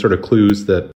 there's some sort of clues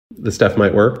that the stuff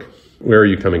might work. Where are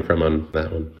you coming from on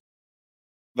that one?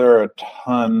 There are a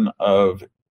ton of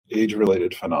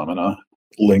age-related phenomena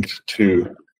linked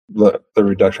to the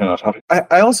reduction in autophagy.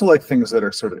 I also like things that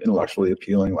are sort of intellectually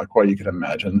appealing, like why you could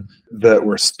imagine that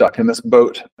we're stuck in this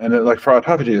boat. And like for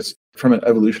autophagy, it's from an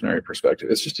evolutionary perspective,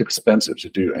 it's just expensive to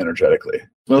do energetically.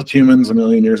 Most humans a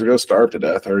million years ago starved to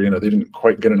death, or they didn't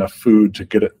quite get enough food to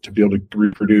be able to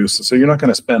reproduce. So you're not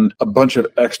going to spend a bunch of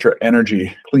extra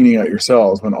energy cleaning out your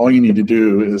cells when all you need to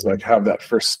do is like have that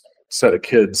first set of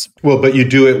kids. Well, but you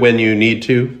do it when you need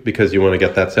to because you want to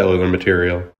get that cellular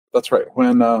material. That's right.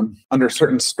 When under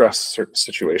certain stress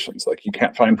situations, like you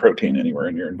can't find protein anywhere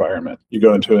in your environment, you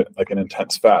go into it like an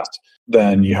intense fast,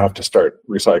 then you have to start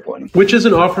recycling. Which is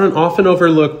an often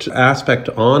overlooked aspect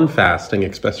on fasting,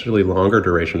 especially longer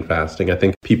duration fasting. I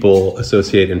think people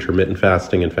associate intermittent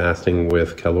fasting and fasting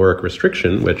with caloric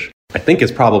restriction, which I think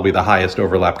is probably the highest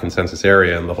overlap consensus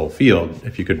area in the whole field.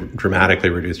 If you could dramatically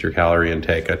reduce your calorie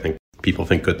intake, I think people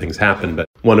think good things happen, but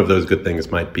one of those good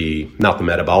things might be not the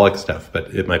metabolic stuff,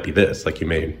 but it might be this, like you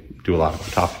may do a lot of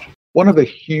autophagy. One of the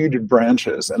huge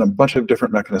branches, and a bunch of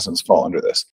different mechanisms fall under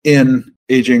this, in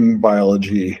aging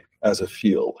biology as a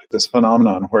field, this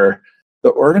phenomenon where the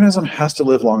organism has to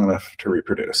live long enough to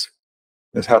reproduce.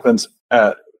 This happens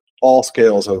at all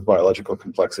scales of biological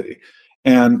complexity.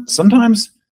 And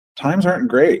sometimes times aren't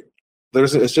great.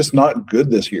 It's just not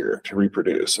good this year to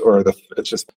reproduce, or it's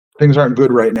just things aren't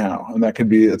good right now. And that could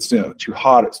be it's too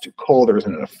hot, it's too cold, there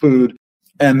isn't enough food.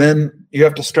 And then you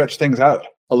have to stretch things out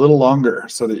a little longer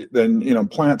so that then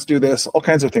plants do this, all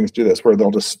kinds of things do this, where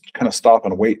they'll just kind of stop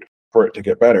and wait for it to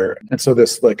get better. And so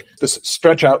this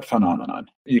stretch out phenomenon,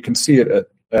 you can see it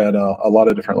at a lot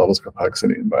of different levels of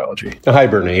complexity in biology.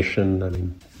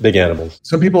 Hibernation, big animals.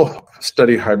 Some people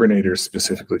study hibernators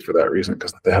specifically for that reason,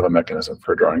 because they have a mechanism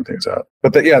for drawing things out.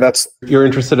 But that's... You're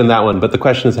interested in that one, but the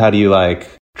question is, how do you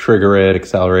trigger it,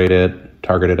 accelerate it,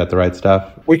 target it at the right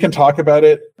stuff? We can talk about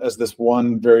it as this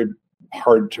one very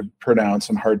hard to pronounce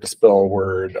and hard to spell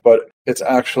word, but it's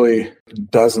actually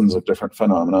dozens of different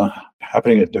phenomena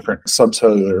happening at different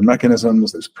subcellular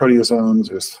mechanisms. There's proteasomes,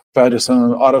 there's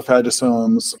phagosomes,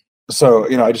 autophagosomes. So,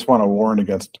 I just want to warn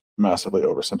against massively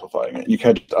oversimplifying it. You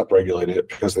can't just upregulate it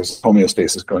because there's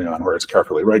homeostasis going on where it's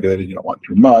carefully regulated. You don't want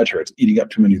too much, or it's eating up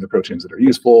too many of the proteins that are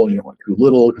useful. You don't want too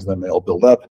little because then they all build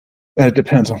up. And it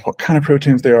depends on what kind of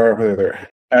proteins they are, whether they're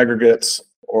aggregates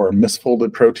or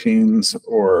misfolded proteins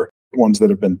or ones that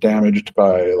have been damaged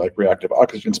by reactive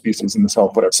oxygen species in the cell,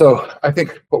 whatever. So I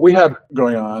think what we have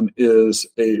going on is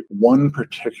one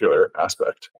particular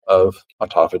aspect of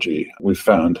autophagy. We've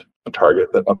found a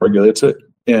target that upregulates it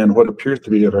in what appears to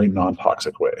be a very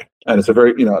non-toxic way. And it's a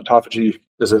very, autophagy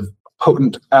is a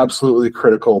potent, absolutely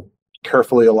critical,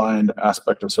 carefully aligned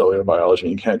aspect of cellular biology.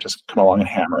 You can't just come along and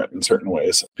hammer it in certain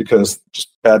ways because just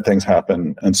bad things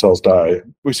happen and cells die.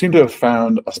 We seem to have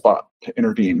found a spot to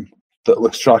intervene that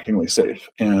looks shockingly safe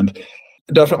and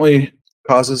definitely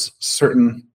causes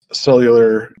certain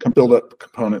cellular build-up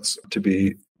components to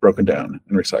be broken down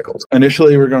and recycled.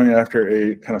 Initially, we're going after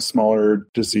a kind of smaller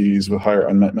disease with higher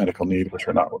unmet medical need, which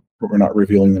we're not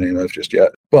revealing the name of just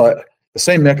yet. But the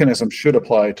same mechanism should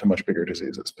apply to much bigger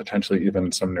diseases, potentially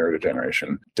even some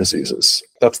neurodegeneration diseases.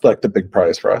 That's the big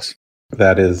prize for us.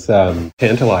 That is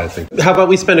tantalizing. How about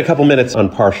we spend a couple minutes on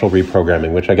partial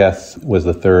reprogramming, which I guess was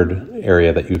the third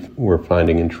area that you were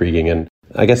finding intriguing. And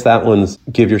I guess that one's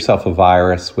give yourself a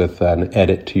virus with an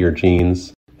edit to your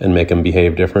genes and make them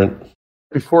behave different.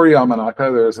 Before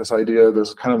Yamanaka, there's this idea,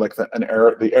 there's kind of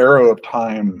the arrow of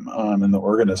time in the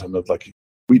organism of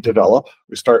we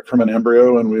start from an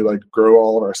embryo and we grow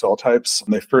all of our cell types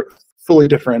and they fully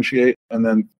differentiate, and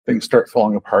then things start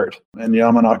falling apart. And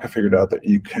Yamanaka figured out that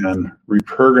you can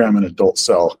reprogram an adult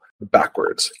cell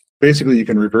backwards. Basically, you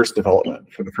can reverse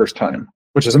development for the first time,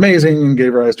 which is amazing and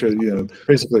gave rise to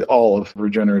basically all of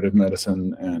regenerative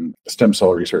medicine and stem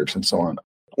cell research and so on.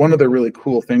 One of the really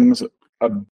cool things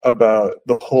about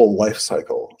the whole life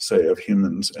cycle, say, of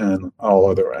humans and all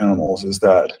other animals is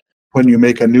that when you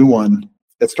make a new one,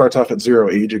 it starts off at zero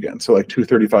age again. So 2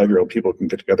 35-year-old people can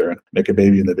get together and make a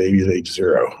baby, and the baby is age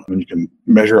 0. And you can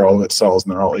measure all of its cells,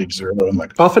 and they're all age 0. And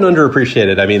often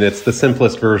underappreciated. I mean, it's the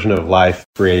simplest version of life,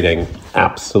 creating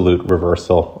absolute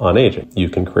reversal on aging. You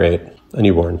can create a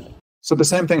newborn. So the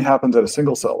same thing happens at a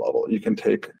single cell level. You can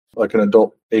take an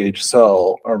adult age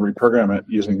cell or reprogram it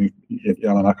using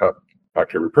Yamanaka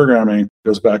factory reprogramming.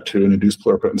 Goes back to an induced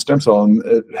pluripotent stem cell, and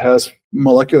it has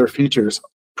molecular features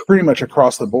pretty much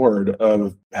across the board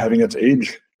of having its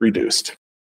age reduced.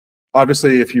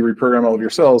 Obviously, if you reprogram all of your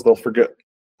cells, they'll forget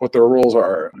what their roles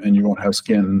are, and you won't have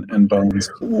skin and bones.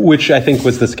 Which I think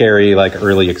was the scary,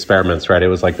 early experiments, right? It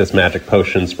was like this magic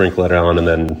potion, sprinkle it on, and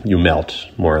then you melt,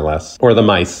 more or less. Or the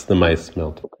mice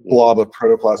melt. Blob of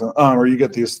protoplasm, or you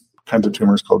get these kinds of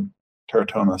tumors called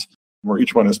teratomas, where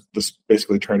each one is just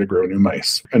basically trying to grow a new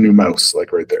mouse,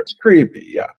 like right there. It's creepy,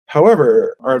 yeah.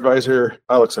 However, our advisor,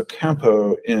 Alex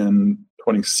Ocampo, in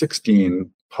 2016,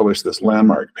 published this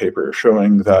landmark paper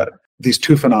showing that these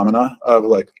two phenomena of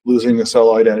losing the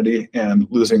cell identity and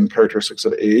losing characteristics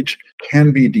of age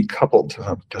can be decoupled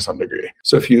to some degree.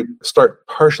 So if you start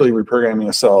partially reprogramming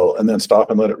a cell and then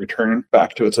stop and let it return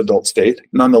back to its adult state,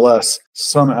 nonetheless,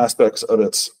 some aspects of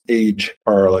its age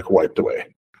are wiped away.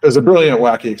 It was a brilliant,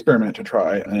 wacky experiment to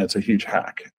try, and it's a huge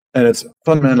hack. And it's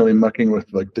fundamentally mucking with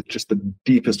just the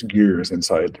deepest gears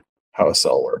inside how a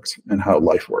cell works and how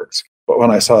life works. But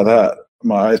when I saw that,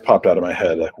 my eyes popped out of my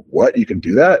head, what? You can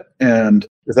do that? And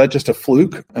is that just a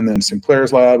fluke? And then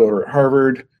Sinclair's lab over at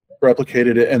Harvard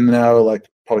replicated it. And now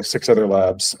probably 6 other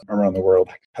labs around the world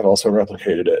have also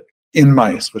replicated it in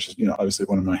mice, which is, obviously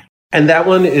one of my... And that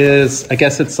one is, I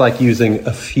guess it's using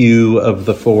a few of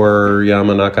the 4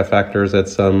 Yamanaka factors at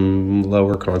some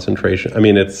lower concentration. I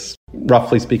mean, it's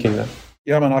roughly speaking that.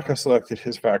 Yamanaka selected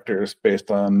his factors based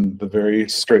on the very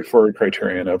straightforward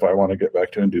criterion of I want to get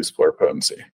back to induced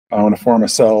pluripotency. I want to form a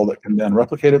cell that can then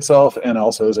replicate itself and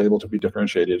also is able to be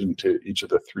differentiated into each of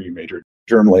the 3 major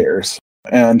germ layers.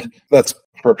 And that's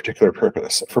for a particular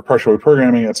purpose. For partial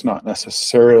reprogramming, it's not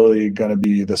necessarily going to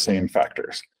be the same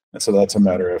factors. And so that's a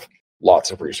matter of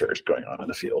lots of research going on in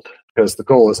the field, because the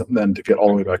goal isn't then to get all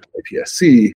the way back to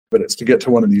iPSC, but it's to get to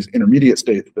one of these intermediate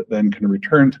states that then can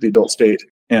return to the adult state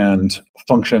and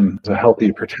function as a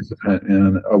healthy participant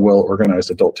in a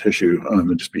well-organized adult tissue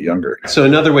and just be younger. So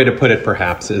another way to put it,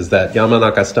 perhaps, is that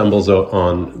Yamanaka stumbles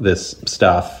on this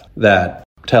stuff that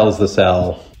tells the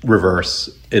cell reverse.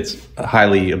 It's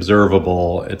highly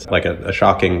observable. It's like a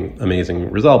shocking, amazing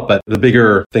result. But the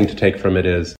bigger thing to take from it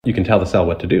is you can tell the cell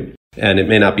what to do. And it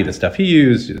may not be the stuff he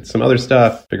used, it's some other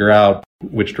stuff, figure out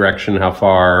which direction, how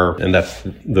far, and that's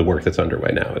the work that's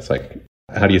underway now. It's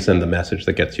how do you send the message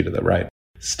that gets you to the right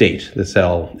state? The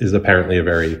cell is apparently a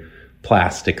very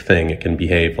plastic thing. It can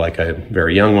behave like a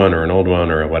very young one or an old one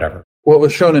or whatever. What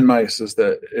was shown in mice is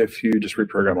that if you just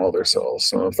reprogram all their cells,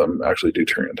 some of them actually do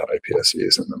turn into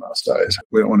iPSCs and the mouse dies.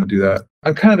 We don't want to do that.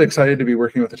 I'm kind of excited to be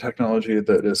working with a technology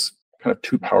that is kind of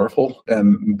too powerful.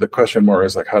 And the question more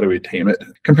is how do we tame it?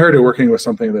 Compared to working with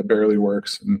something that barely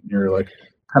works and you're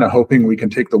kind of hoping we can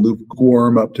take the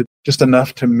lukewarm up to just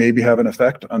enough to maybe have an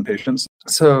effect on patients.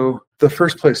 So the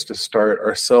first place to start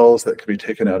are cells that can be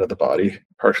taken out of the body,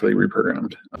 partially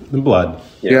reprogrammed. The blood.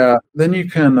 Yeah. Then you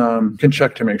can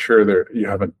check to make sure that you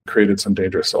haven't created some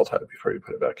dangerous cell type before you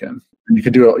put it back in. And you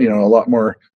can do a lot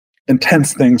more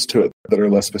intense things to it that are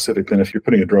less specific than if you're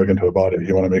putting a drug into a body.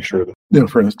 You want to make sure that,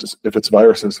 for instance, if it's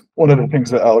viruses, one of the things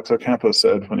that Alex Ocampo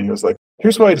said when he was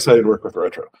here's why I decided to work with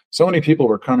Retro. So many people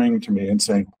were coming to me and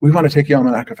saying, we want to take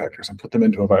Yamanaka factors and put them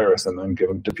into a virus and then give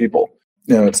them to people.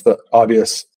 It's the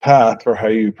obvious path for how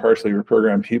you partially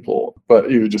reprogram people,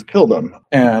 but you just kill them.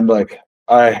 And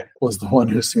I was the one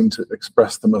who seemed to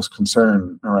express the most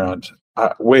concern around,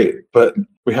 wait, but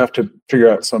we have to figure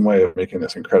out some way of making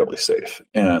this incredibly safe.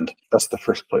 And that's the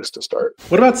first place to start.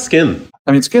 What about skin?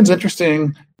 I mean, skin's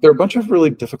interesting. There are a bunch of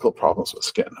really difficult problems with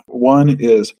skin. One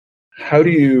is, how do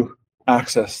you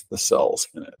access the cells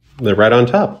in it? They're right on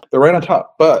top. They're right on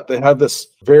top, but they have this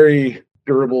very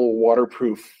durable,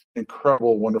 waterproof,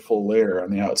 incredible, wonderful layer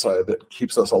on the outside that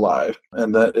keeps us alive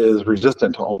and that is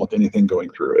resistant to almost anything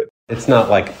going through it. It's not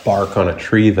like bark on a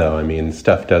tree, though. I mean,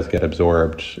 stuff does get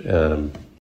absorbed.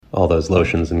 All those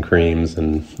lotions and creams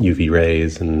and UV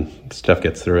rays and stuff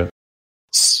gets through it.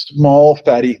 Small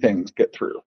fatty things get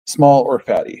through. Small or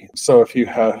fatty. So if you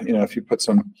have, if you put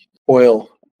some oil,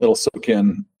 it'll soak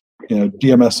in.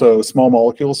 DMSO, small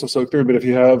molecules will soak through, but if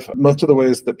you have most of the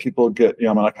ways that people get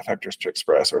Yamanaka factors to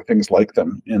express or things like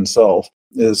them in cells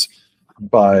is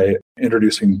by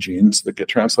introducing genes that get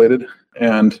translated.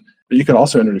 And you can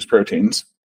also introduce proteins.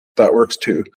 That works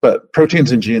too. But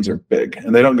proteins and genes are big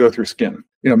and they don't go through skin.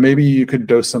 Maybe you could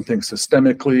dose something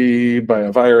systemically by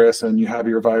a virus and you have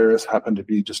your virus happen to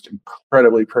be just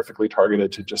incredibly perfectly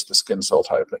targeted to just the skin cell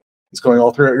type. It's going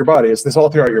all throughout your body. It's this all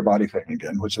throughout your body thing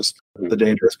again, which is the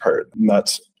dangerous part. And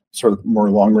that's sort of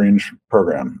more long-range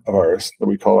program of ours that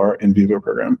we call our in vivo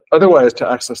program. Otherwise, to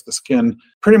access the skin,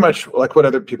 pretty much like what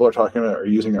other people are talking about, are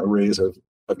using arrays of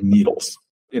needles.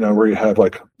 where you have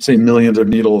like, say, millions of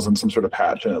needles and some sort of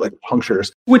patch and it like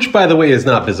punctures. Which, by the way, is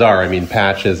not bizarre. I mean,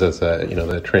 patches as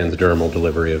the transdermal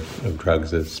delivery of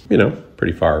drugs is,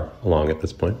 pretty far along at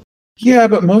this point. Yeah,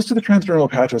 but most of the transdermal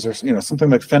patches are, something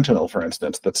like fentanyl, for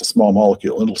instance, that's a small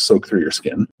molecule. It'll soak through your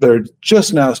skin. They're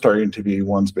just now starting to be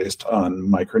ones based on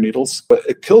microneedles, but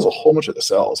it kills a whole bunch of the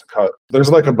cells. There's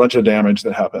like a bunch of damage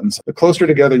that happens. The closer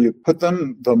together you put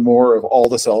them, the more of all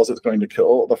the cells it's going to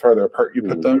kill. The farther apart you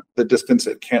put them, the distance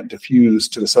it can't diffuse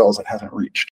to the cells it hasn't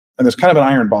reached. And there's kind of an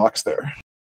iron box there.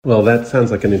 Well, that sounds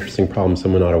like an interesting problem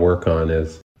someone ought to work on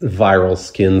is viral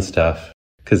skin stuff.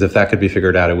 Because if that could be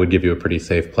figured out, it would give you a pretty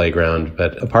safe playground.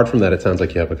 But apart from that, it sounds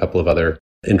like you have a couple of other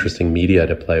interesting media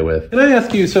to play with. Can I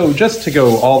ask you, so just to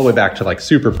go all the way back to like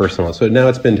super personal, so now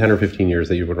it's been 10 or 15 years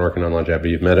that you've been working on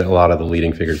longevity. You've met a lot of the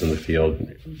leading figures in the field,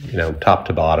 top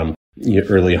to bottom.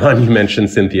 Early on, you mentioned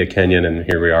Cynthia Kenyon, and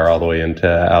here we are all the way into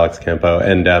Alex Campo.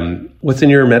 And what's in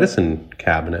your medicine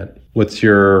cabinet? What's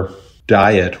your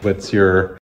diet? What's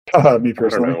your... Me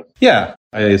personally? Yeah.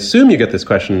 I assume you get this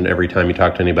question every time you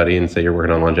talk to anybody and say you're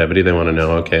working on longevity. They want to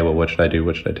know, okay, well, what should I do?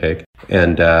 What should I take?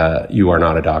 And you are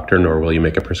not a doctor, nor will you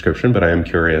make a prescription, but I am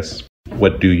curious,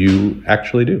 what do you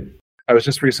actually do? I was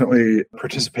just recently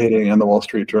participating in the Wall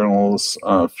Street Journal's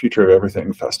Future of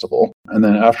Everything Festival. And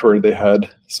then afterward, they had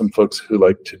some folks who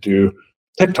like to do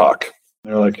TikTok.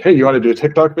 They're like, hey, you want to do a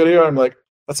TikTok video? I'm like,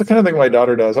 that's the kind of thing my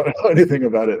daughter does. I don't know anything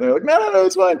about it. And they're like, no,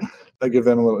 it's fine. I give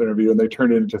them a little interview and they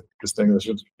turned it into this thing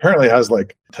that apparently has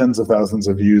like tens of thousands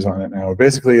of views on it now.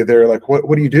 Basically, they're like, what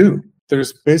do you do?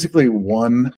 There's basically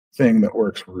one thing that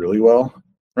works really well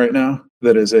right now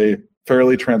that is a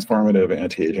fairly transformative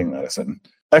anti-aging medicine.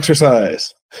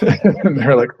 Exercise. And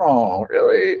they're like, oh,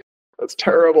 really? That's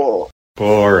terrible.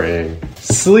 Boring.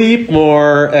 Sleep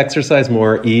more, exercise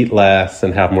more, eat less,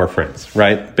 and have more friends,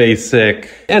 right? Basic.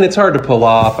 And it's hard to pull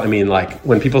off. I mean, like,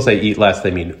 when people say eat less,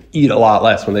 they mean eat a lot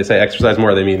less. When they say exercise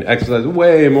more, they mean exercise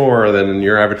way more than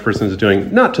your average person is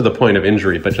doing. Not to the point of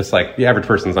injury, but just like the average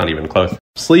person's not even close.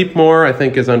 Sleep more, I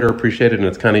think, is underappreciated, and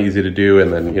it's kind of easy to do.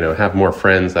 And then, have more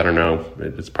friends. I don't know.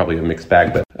 It's probably a mixed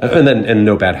bag, but and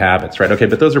no bad habits, right? Okay,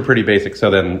 but those are pretty basic. So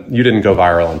then you didn't go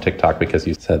viral on TikTok because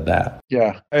you said that.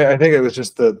 Yeah, I think it was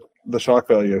just the shock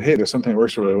value of, hey, there's something that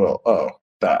works really well. Oh,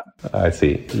 that. I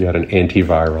see. You had an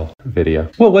antiviral video.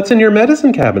 Well, what's in your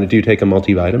medicine cabinet? Do you take a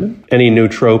multivitamin? Any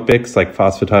nootropics like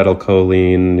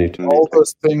phosphatidylcholine? All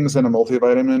those things in a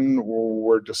multivitamin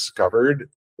were discovered.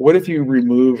 What if you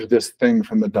removed this thing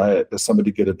from the diet? Does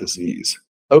somebody get a disease?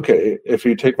 Okay, if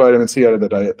you take vitamin C out of the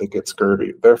diet, they get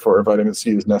scurvy. Therefore, vitamin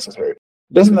C is necessary.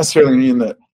 It doesn't necessarily mean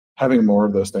that having more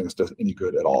of those things does any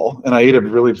good at all. And I eat a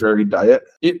really varied diet.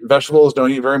 Eat vegetables,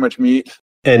 don't eat very much meat.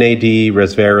 NAD,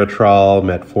 resveratrol,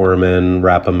 metformin,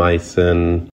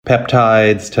 rapamycin,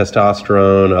 peptides,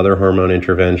 testosterone, other hormone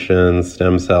interventions,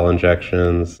 stem cell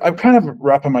injections. I'm kind of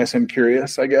rapamycin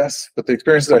curious, I guess, but the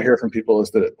experiences I hear from people is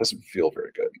that it doesn't feel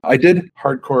very good. I did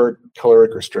hardcore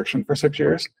caloric restriction for 6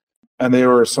 years, and they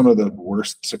were some of the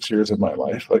worst 6 years of my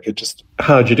life. Like, it just...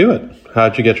 How'd you do it?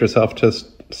 How'd you get yourself to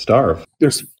starve?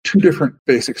 There's two different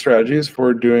basic strategies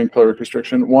for doing caloric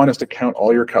restriction. One is to count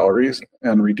all your calories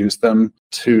and reduce them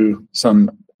to some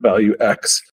value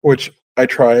X, which I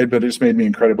tried, but it just made me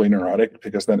incredibly neurotic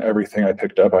because then everything I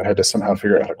picked up, I had to somehow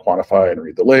figure out how to quantify and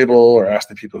read the label or ask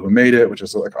the people who made it, which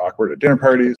is like awkward at dinner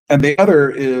parties. And the other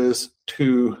is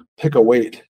to pick a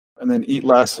weight and then eat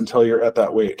less until you're at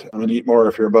that weight and then eat more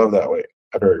if you're above that weight,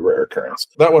 a very rare occurrence.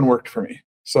 That one worked for me.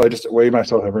 So I just weigh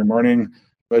myself every morning.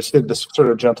 I just did this sort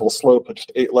of gentle slope. I just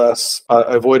ate less. I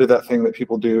avoided that thing that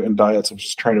people do in diets of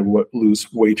just trying to lose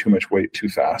way too much weight too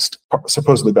fast,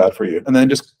 supposedly bad for you. And then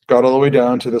just got all the way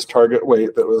down to this target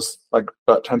weight that was like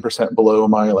about 10% below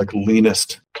my like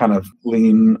leanest kind of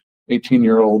lean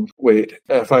 18-year-old weight.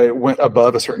 If I went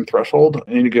above a certain threshold at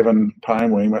any given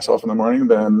time weighing myself in the morning,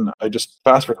 then I just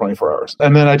fast for 24 hours.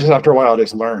 And then I just, after a while, I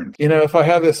just learned, if I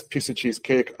have this piece of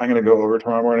cheesecake, I'm going to go over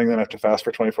tomorrow morning, then I have to fast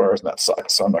for 24 hours, and that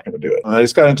sucks, so I'm not going to do it. And I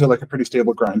just got into like a pretty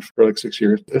stable grind for like 6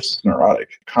 years. It's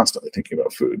neurotic, constantly thinking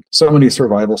about food. So many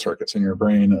survival circuits in your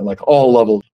brain, at like all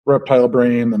levels, reptile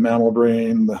brain, the mammal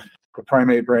brain, the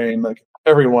primate brain, like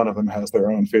every one of them has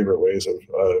their own favorite ways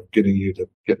of getting you to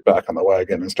get back on the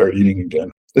wagon and start eating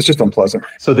again. It's just unpleasant.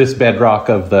 So this bedrock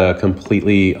of the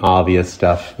completely obvious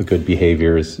stuff, the good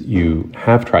behaviors, you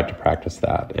have tried to practice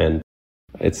that. And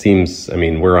it seems,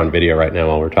 we're on video right now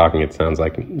while we're talking. It sounds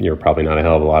like you're probably not a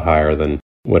hell of a lot higher than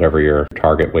whatever your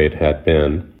target weight had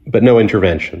been. But no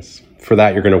interventions. For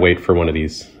that, you're going to wait for one of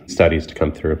these studies to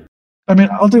come through.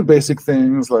 I'll do basic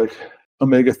things like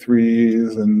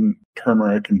omega-3s and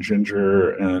turmeric and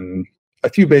ginger and a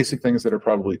few basic things that are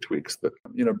probably tweaks that,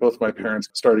 both my parents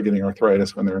started getting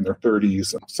arthritis when they're in their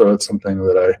 30s. So it's something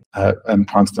that I am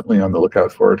constantly on the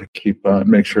lookout for to keep,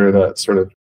 make sure that sort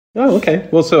of. Oh, okay.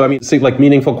 Well, so, see, like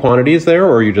meaningful quantities there,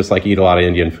 or you just like eat a lot of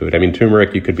Indian food?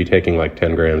 Turmeric, you could be taking like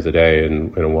 10 grams a day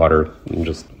in a water, and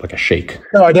just like a shake.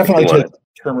 No, I definitely take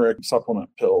turmeric supplement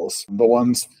pills. The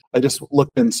ones I just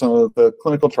looked in some of the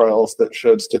clinical trials that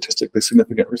showed statistically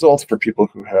significant results for people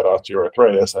who had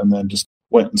osteoarthritis, and then just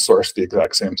went and sourced the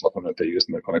exact same supplement they used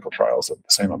in the clinical trials at the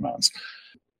same amounts.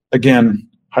 Again,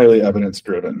 highly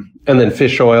evidence-driven. And then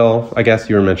fish oil, I guess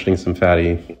you were mentioning some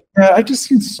fatty. Yeah, I just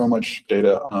seen so much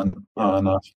data on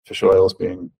fish oils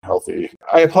being healthy.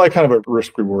 I apply kind of a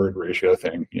risk-reward ratio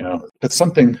thing. It's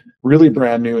something really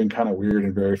brand new and kind of weird,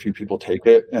 and very few people take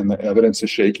it, and the evidence is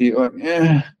shaky. Like,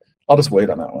 I'll just wait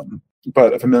on that one.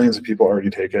 But if millions of people already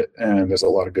take it and there's a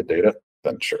lot of good data,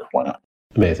 then sure, why not?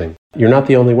 Amazing. You're not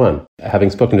the only one. Having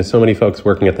spoken to so many folks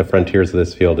working at the frontiers of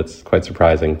this field, it's quite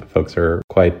surprising. Folks are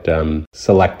quite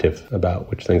selective about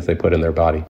which things they put in their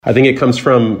body. I think it comes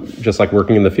from just like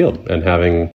working in the field and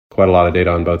having quite a lot of data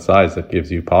on both sides that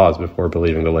gives you pause before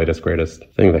believing the latest, greatest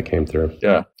thing that came through.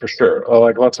 Yeah, for sure.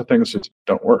 Like lots of things just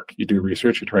don't work. You do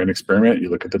research, you try and experiment, you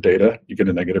look at the data, you get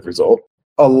a negative result.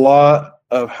 A lot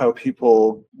of how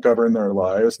people govern their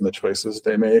lives and the choices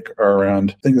they make are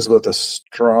around things with a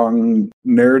strong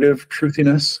narrative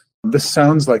truthiness. This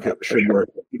sounds like it should work.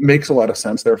 It makes a lot of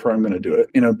sense, therefore I'm going to do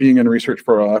it. Being in research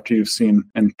for a while after you've seen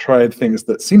and tried things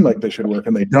that seem like they should work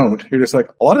and they don't, you're just like,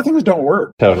 a lot of things don't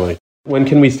work. Totally. When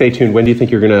can we stay tuned? When do you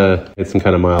think you're going to hit some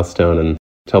kind of milestone and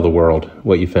tell the world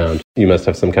what you found? You must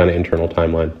have some kind of internal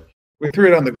timeline. We threw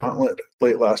it on the gauntlet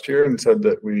late last year and said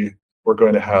that we're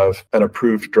going to have an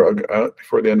approved drug out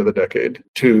before the end of the decade,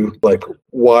 to like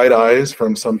wide eyes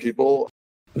from some people.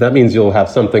 That means you'll have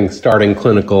something starting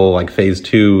clinical like phase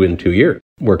 2 in 2 years,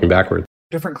 working backward.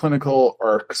 Different clinical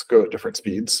arcs go at different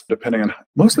speeds, depending on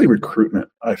mostly recruitment,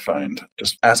 I find.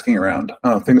 Just asking around,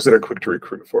 things that are quick to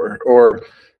recruit for, or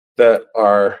that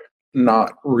are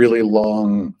not really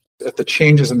long. If the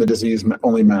changes in the disease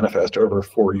only manifest over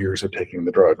 4 years of taking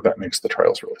the drug, that makes the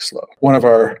trials really slow. One of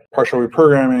our partial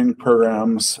reprogramming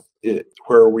programs,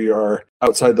 where we are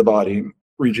outside the body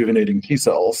rejuvenating T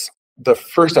cells, the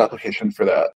first application for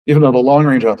that, even though the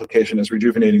long-range application is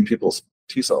rejuvenating people's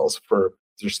T cells for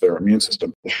just their immune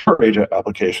system, the short-range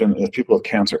application is people with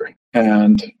cancer.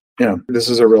 And this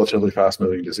is a relatively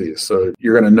fast-moving disease. So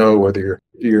you're going to know whether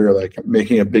you're like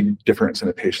making a big difference in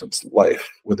a patient's life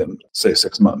within, say,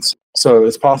 6 months. So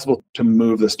it's possible to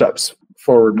move the steps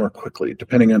forward more quickly,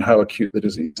 depending on how acute the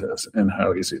disease is and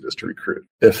how easy it is to recruit.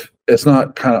 If it's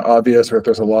not kind of obvious, or if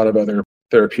there's a lot of other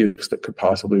therapeutics that could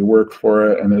possibly work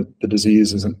for it, and the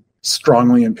disease isn't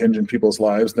strongly impinging people's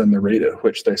lives, then the rate at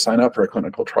which they sign up for a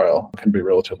clinical trial can be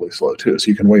relatively slow too. So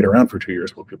you can wait around for 2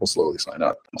 years while people slowly sign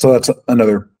up. So that's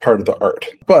another part of the art.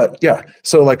 But yeah,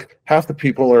 so like half the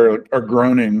people are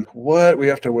groaning, what? We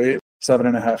have to wait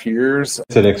 7.5 years?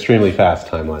 It's an extremely fast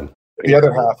timeline. The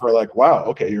other half are like, wow,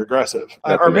 okay, you're aggressive.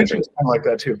 Our mission is kind of like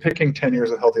that too, picking 10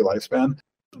 years of healthy lifespan.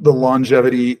 The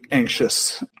longevity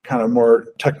anxious, kind of more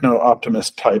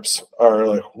techno-optimist types are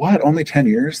like, what, only 10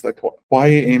 years? Like, why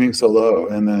are you aiming so low?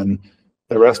 And then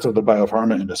the rest of the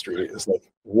biopharma industry is like,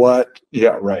 what?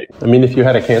 Yeah, right. If you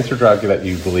had a cancer drug that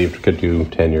you believed could do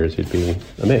 10 years, you'd be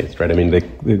amazed, right?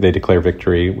 They declare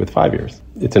victory with 5 years.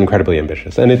 It's incredibly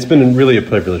ambitious. And it's been really a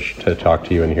privilege to talk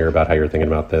to you and hear about how you're thinking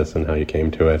about this and how you came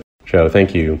to it. Joe,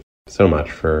 thank you so much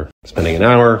for spending an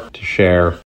hour to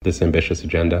share this ambitious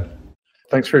agenda.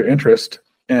 Thanks for your interest,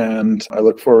 and I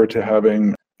look forward to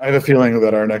I have a feeling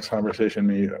that our next conversation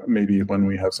may be when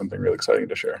we have something really exciting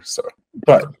to share.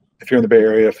 But if you're in the Bay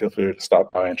Area, feel free to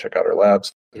stop by and check out our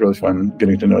labs. It's really fun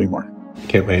getting to know you more.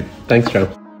 Can't wait. Thanks,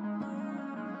 Joe.